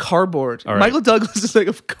who's like cardboard. All right. Michael Douglas is like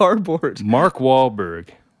a cardboard. Mark Wahlberg.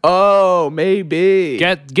 Oh, maybe.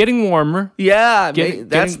 Getting warmer. Yeah,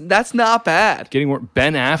 that's not bad. Getting warm.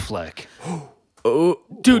 Ben Affleck. Oh,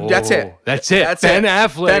 dude, that's it. That's it. Ben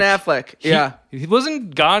Affleck. Ben Affleck. Yeah. He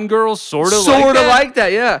wasn't Gone Girl sort of like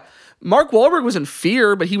that, yeah. Mark Wahlberg was in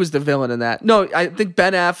Fear, but he was the villain in that. No, I think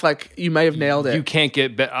Ben Affleck, you may have nailed it. You can't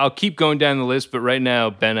get I'll keep going down the list, but right now,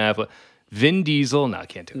 Ben Affleck. Vin Diesel. No,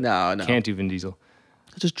 can't do it. No. Can't do Vin Diesel.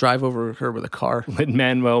 Just drive over her with a car.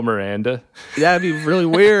 Lin-Manuel Miranda. That'd be really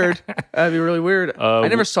weird. I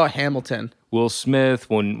never saw Hamilton. Will Smith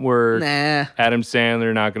wouldn't work. Nah. Adam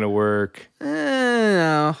Sandler not going to work.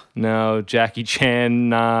 No. No. Jackie Chan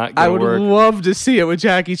not going to work. I would love to see it with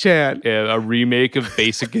Jackie Chan. Yeah, a remake of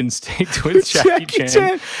Basic Instinct with Jackie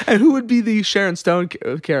Chan. And who would be the Sharon Stone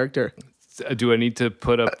character? Do I need to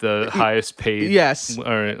put up the highest paid? Yes. All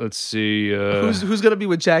right, let's see. Who's going to be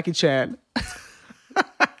with Jackie Chan?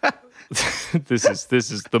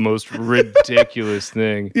 This is the most ridiculous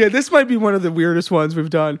thing. Yeah, this might be one of the weirdest ones we've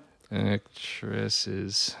done.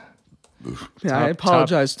 Actresses. Yeah, I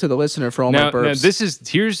apologize to the listener for all my burps. Now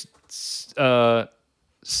here's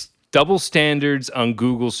double standards on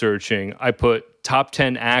Google searching. I put top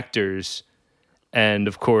 10 actors, and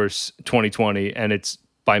of course 2020, and it's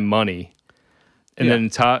by money, and then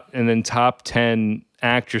top 10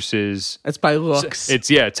 actresses. It's by looks.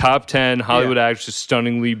 It's top 10 Hollywood actresses,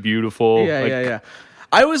 stunningly beautiful. Yeah.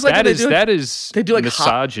 I always like that when is they do like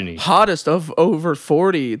misogyny. Hottest of over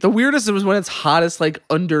 40. The weirdest was when it's hottest like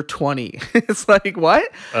under 20. It's like,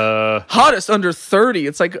 what? Hottest under 30.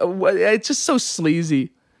 It's like, it's just so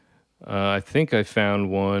sleazy. I think I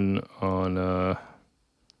found one on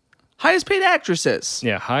Highest paid actresses.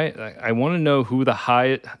 yeah, I want to know who the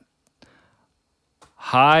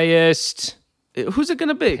highest Who's it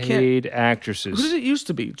gonna be? paid actresses. Who did it used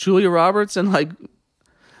to be? Julia Roberts and like,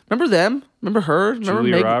 remember them? Remember her? Remember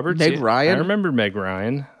Julia Roberts? Meg Yeah, Ryan? I remember Meg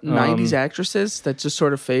Ryan. 90s actresses that just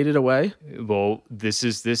sort of faded away. Well, this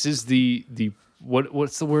is the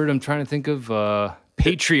what's the word I'm trying to think of?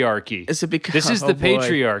 Patriarchy. Is it because This is the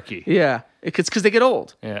patriarchy. Yeah, it's because they get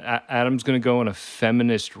old. Yeah, Adam's gonna go on a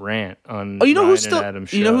feminist rant on Oh, you know Ryan who and still Adam's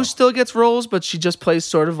show. you know who still gets roles, but she just plays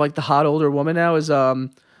sort of like the hot older woman now is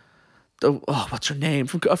what's her name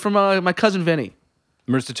from My Cousin Vinny.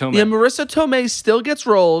 Marissa Tomei. Yeah, Marissa Tomei still gets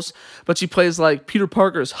roles, but she plays like Peter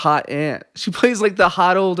Parker's hot aunt. She plays like the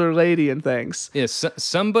hot older lady and things. Yeah,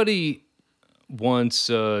 somebody once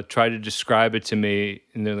tried to describe it to me,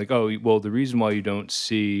 and they're like, "Oh, well, the reason why you don't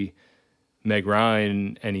see Meg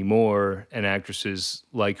Ryan anymore and actresses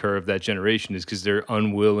like her of that generation is because they're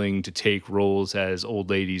unwilling to take roles as old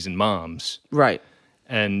ladies and moms." Right.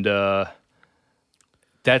 And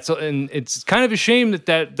it's kind of a shame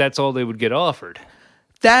that's all they would get offered.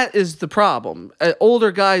 That is the problem.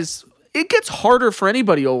 Older guys, it gets harder for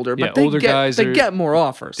anybody older, but Yeah, older guys they get more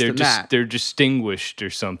offers than that. They're distinguished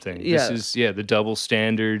or something. Yeah. This is the double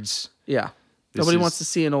standards. Yeah. This Nobody is- wants to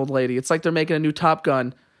see an old lady. It's like they're making a new Top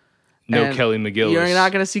Gun. No and Kelly McGillis. You're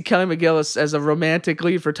not going to see Kelly McGillis as a romantic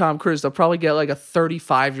lead for Tom Cruise. They'll probably get like a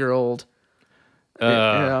 35-year-old.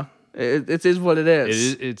 It is what it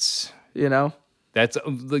is. It's You know? that's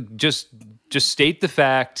like just state the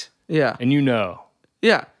fact. Yeah. And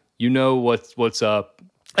Yeah. you know what's up.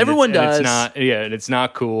 And Everyone it's- does. And it's not, and it's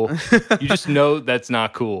not cool. You just know that's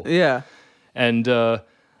not cool. Yeah. And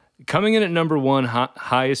coming in at number one,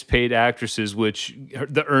 highest paid actresses, which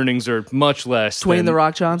the earnings are much less. Dwayne than, The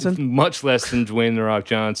Rock Johnson? Much less than Dwayne The Rock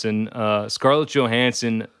Johnson. Scarlett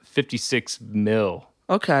Johansson, $56 million.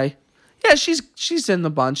 Okay. Yeah, she's in the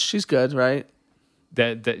bunch. She's good, right?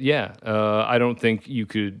 I don't think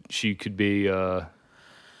she could be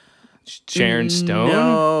Sharon Stone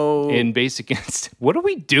No. in Basic Instinct. What are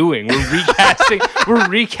we doing? We're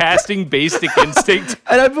recasting Basic Instinct.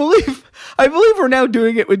 And I believe we're now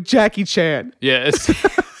doing it with Jackie Chan. Yes.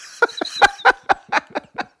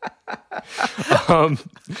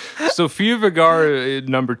 Sophia Vergara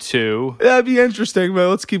number 2. That'd be interesting, but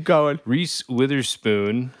let's keep going. Reese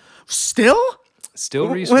Witherspoon. Still?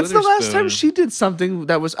 Reese When's the Witherspoon. last time she did something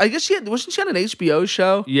that was? I guess wasn't she on an HBO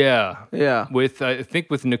show? Yeah. Yeah. With I think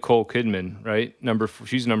with Nicole Kidman, right?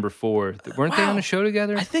 She's number 4. Weren't they on a show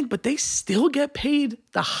together? I think, but they still get paid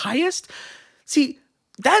the highest. See,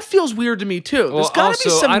 that feels weird to me too. There's got to be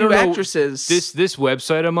some new actresses. This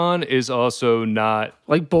website I'm on is also not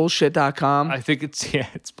like bullshit.com. I think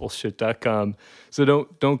it's bullshit.com. So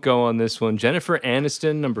don't go on this one. Jennifer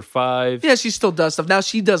Aniston, number 5. Yeah, she still does stuff. Now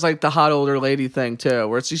she does like the hot older lady thing too,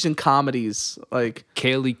 where she's in comedies like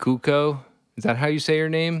Kaylee Kuko. Is that how you say her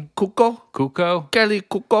name? Kuko. Kelly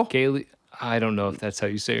Kuko. Kaylee. I don't know if that's how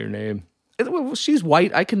you say her name. Well, she's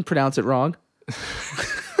white. I can pronounce it wrong.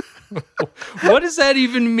 What does that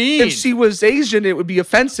even mean? If she was Asian, it would be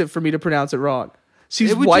offensive for me to pronounce it wrong.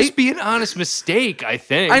 She's it would white. just be an honest mistake, I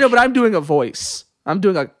think. I know, but I'm doing a voice. I'm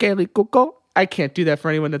doing a Kelly Kuko. I can't do that for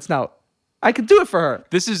anyone that's not. I can do it for her.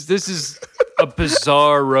 This is a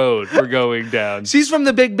bizarre road we're going down. She's from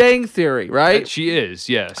The Big Bang Theory, right? She is,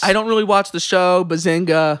 yes. I don't really watch the show.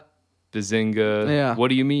 Bazinga. Yeah. What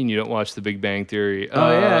do you mean you don't watch The Big Bang Theory?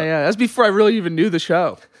 Oh, yeah. That's before I really even knew the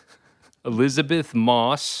show. Elizabeth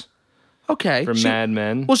Moss Okay. from Mad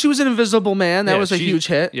Men. Well, she was in Invisible Man. That Yeah, was a huge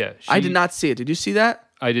hit. yeah, I did not see it. Did you see that?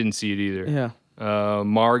 I didn't see it either. Yeah.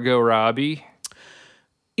 Margot Robbie.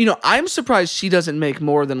 You know, I'm surprised she doesn't make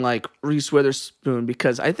more than like Reese Witherspoon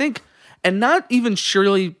because I think, and not even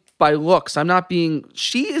surely by looks,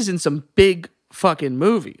 she is in some big fucking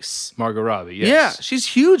movies. Margot Robbie, yes. Yeah, she's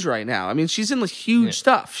huge right now. I mean, she's in like huge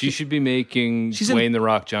stuff. She should be making Dwayne The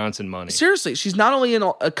Rock Johnson money. Seriously, she's not only in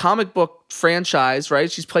a comic book franchise, right?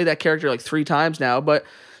 She's played that character like 3 times now, but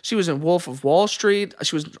she was in Wolf of Wall Street.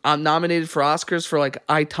 She was nominated for Oscars for like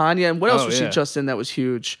I, Tonya. And what else was she just in that was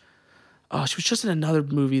huge? Oh, she was just in another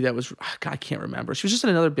movie that was, I can't remember. She was just in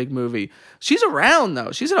another big movie. She's around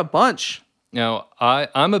though. She's in a bunch. Now,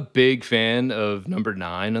 I'm a big fan of number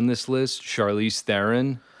 9 on this list, Charlize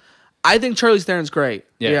Theron. I think Charlize Theron's great.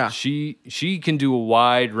 Yeah. She can do a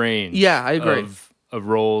wide range. Yeah, I agree. Of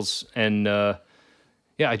roles, and I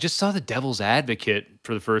just saw The Devil's Advocate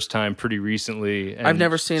for the first time pretty recently. And I've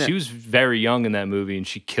never seen it. She was very young in that movie, and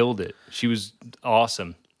she killed it. She was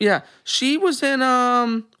awesome. Yeah, she was in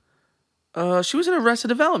Arrested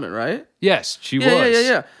Development, right? Yes, she was.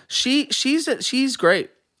 Yeah. She's great.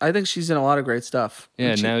 I think she's in a lot of great stuff.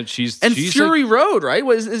 Yeah, now she's Fury Road, right?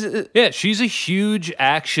 What is it? Yeah, she's a huge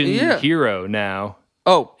action hero now.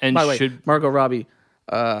 Oh, and by the way, Margot Robbie,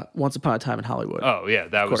 Once Upon a Time in Hollywood. Oh yeah,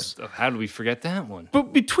 that was. How did we forget that one?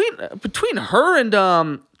 But between her and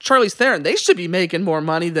Charlize Theron, they should be making more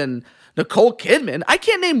money than Nicole Kidman. I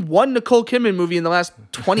can't name one Nicole Kidman movie in the last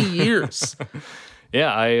 20 years.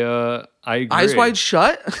 Yeah, I agree. Eyes Wide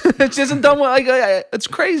Shut. It hasn't done well. It's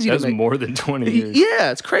crazy. That's to me. more than 20 years.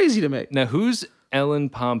 Yeah, it's crazy to me. Now, who's Ellen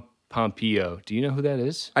Pompeo? Do you know who that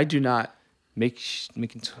is? I do not.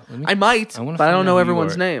 I might, but I don't know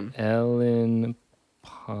everyone's name. Ellen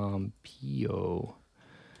Pompeo.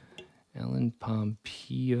 Ellen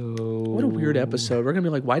Pompeo. What a weird episode. We're going to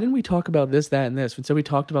be like, why didn't we talk about this, that, and this? And so we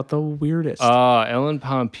talked about the weirdest. Ellen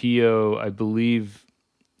Pompeo, I believe...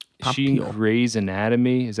 She in Grey's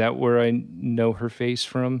Anatomy? Is that where I know her face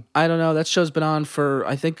from? I don't know. That show's been on for,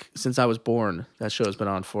 I think, since I was born. That show's been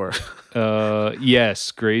on for.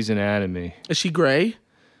 Yes, Grey's Anatomy. Is she Grey?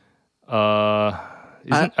 I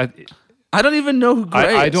don't even know who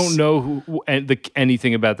Grey is. I don't know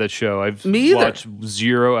anything about that show. I've watched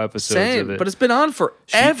 0 episodes of it. But it's been on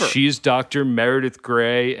forever. She is Dr. Meredith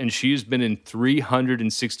Grey, and she's been in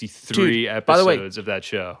 363 episodes of that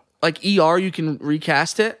show. Like ER, you can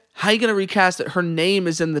recast it. How are you going to recast it? Her name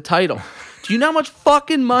is in the title. Do you know how much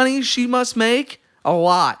fucking money she must make? A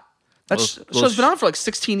lot. That show's been on for like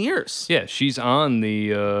 16 years. Yeah, she's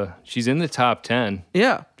she's in the top 10.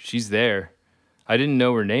 Yeah. She's there. I didn't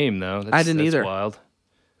know her name, though. I didn't either. Wild.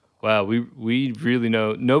 Wow, we really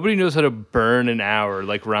know. Nobody knows how to burn an hour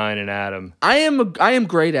like Ryan and Adam. I am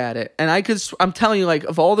great at it. And I'm telling you, like,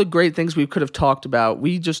 of all the great things we could have talked about,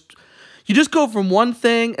 you just go from one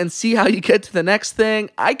thing and see how you get to the next thing.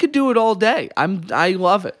 I could do it all day. I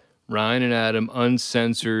love it. Ryan and Adam,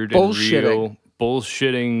 uncensored and real.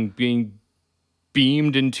 Bullshitting, being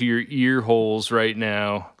beamed into your ear holes right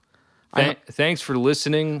now. Thanks for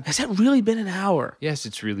listening. Has that really been an hour? Yes,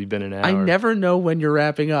 it's really been an hour. I never know when you're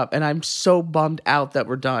wrapping up, and I'm so bummed out that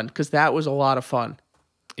we're done because that was a lot of fun.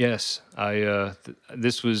 Yes,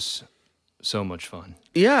 this was so much fun.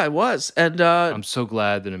 Yeah, it was, and I'm so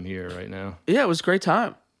glad that I'm here right now. Yeah, it was a great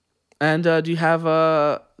time. And do we have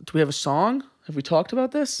a song? Have we talked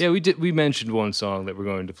about this? Yeah, we did. We mentioned one song that we're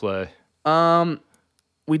going to play.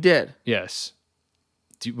 We did. Yes.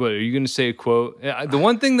 What are you going to say? A quote? The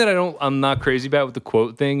one thing that I'm not crazy about with the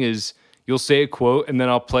quote thing is you'll say a quote and then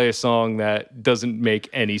I'll play a song that doesn't make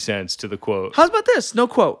any sense to the quote. How's about this? No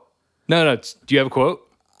quote. No. Do you have a quote?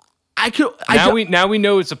 Now we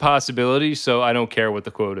know it's a possibility, so I don't care what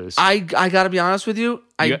the quote is. I got to be honest with you.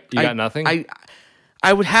 You got nothing?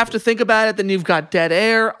 I would have to think about it. Then you've got dead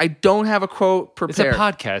air. I don't have a quote prepared. It's a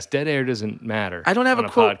podcast. Dead air doesn't matter. I don't have a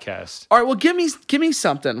quote. Podcast. All right. Well, give me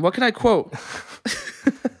something. What can I quote?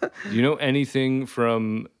 Do you know anything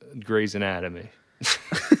from Grey's Anatomy?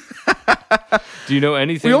 Do you know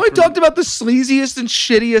anything? We only talked about the sleaziest and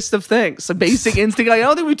shittiest of things. The Basic Instinct. I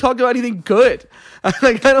don't think we talked about anything good.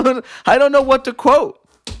 Like I don't know what to quote.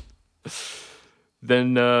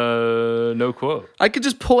 Then no quote. I could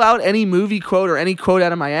just pull out any movie quote or any quote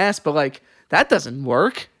out of my ass, but like that doesn't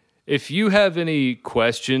work. If you have any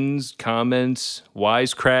questions, comments,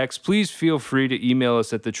 wisecracks, please feel free to email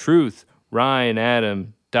us at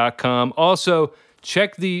thetruth@ryanadam.com. Also,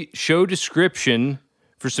 check the show description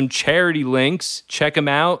for some charity links. Check them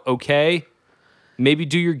out, okay? Maybe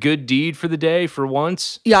do your good deed for the day for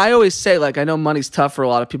once. Yeah, I always say, like, I know money's tough for a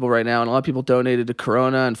lot of people right now, and a lot of people donated to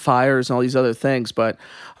Corona and fires and all these other things, but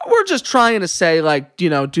we're just trying to say, like, do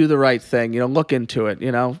the right thing, look into it,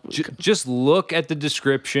 Just look at the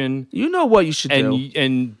description. You know what you should do.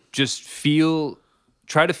 And just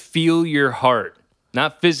try to feel your heart.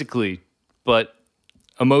 Not physically, but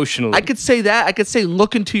emotionally. I could say that. I could say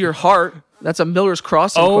look into your heart. That's a Miller's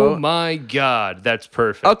Crossing quote. Oh my God, that's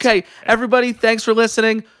perfect. Okay, everybody, thanks for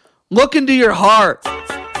listening. Look into your heart.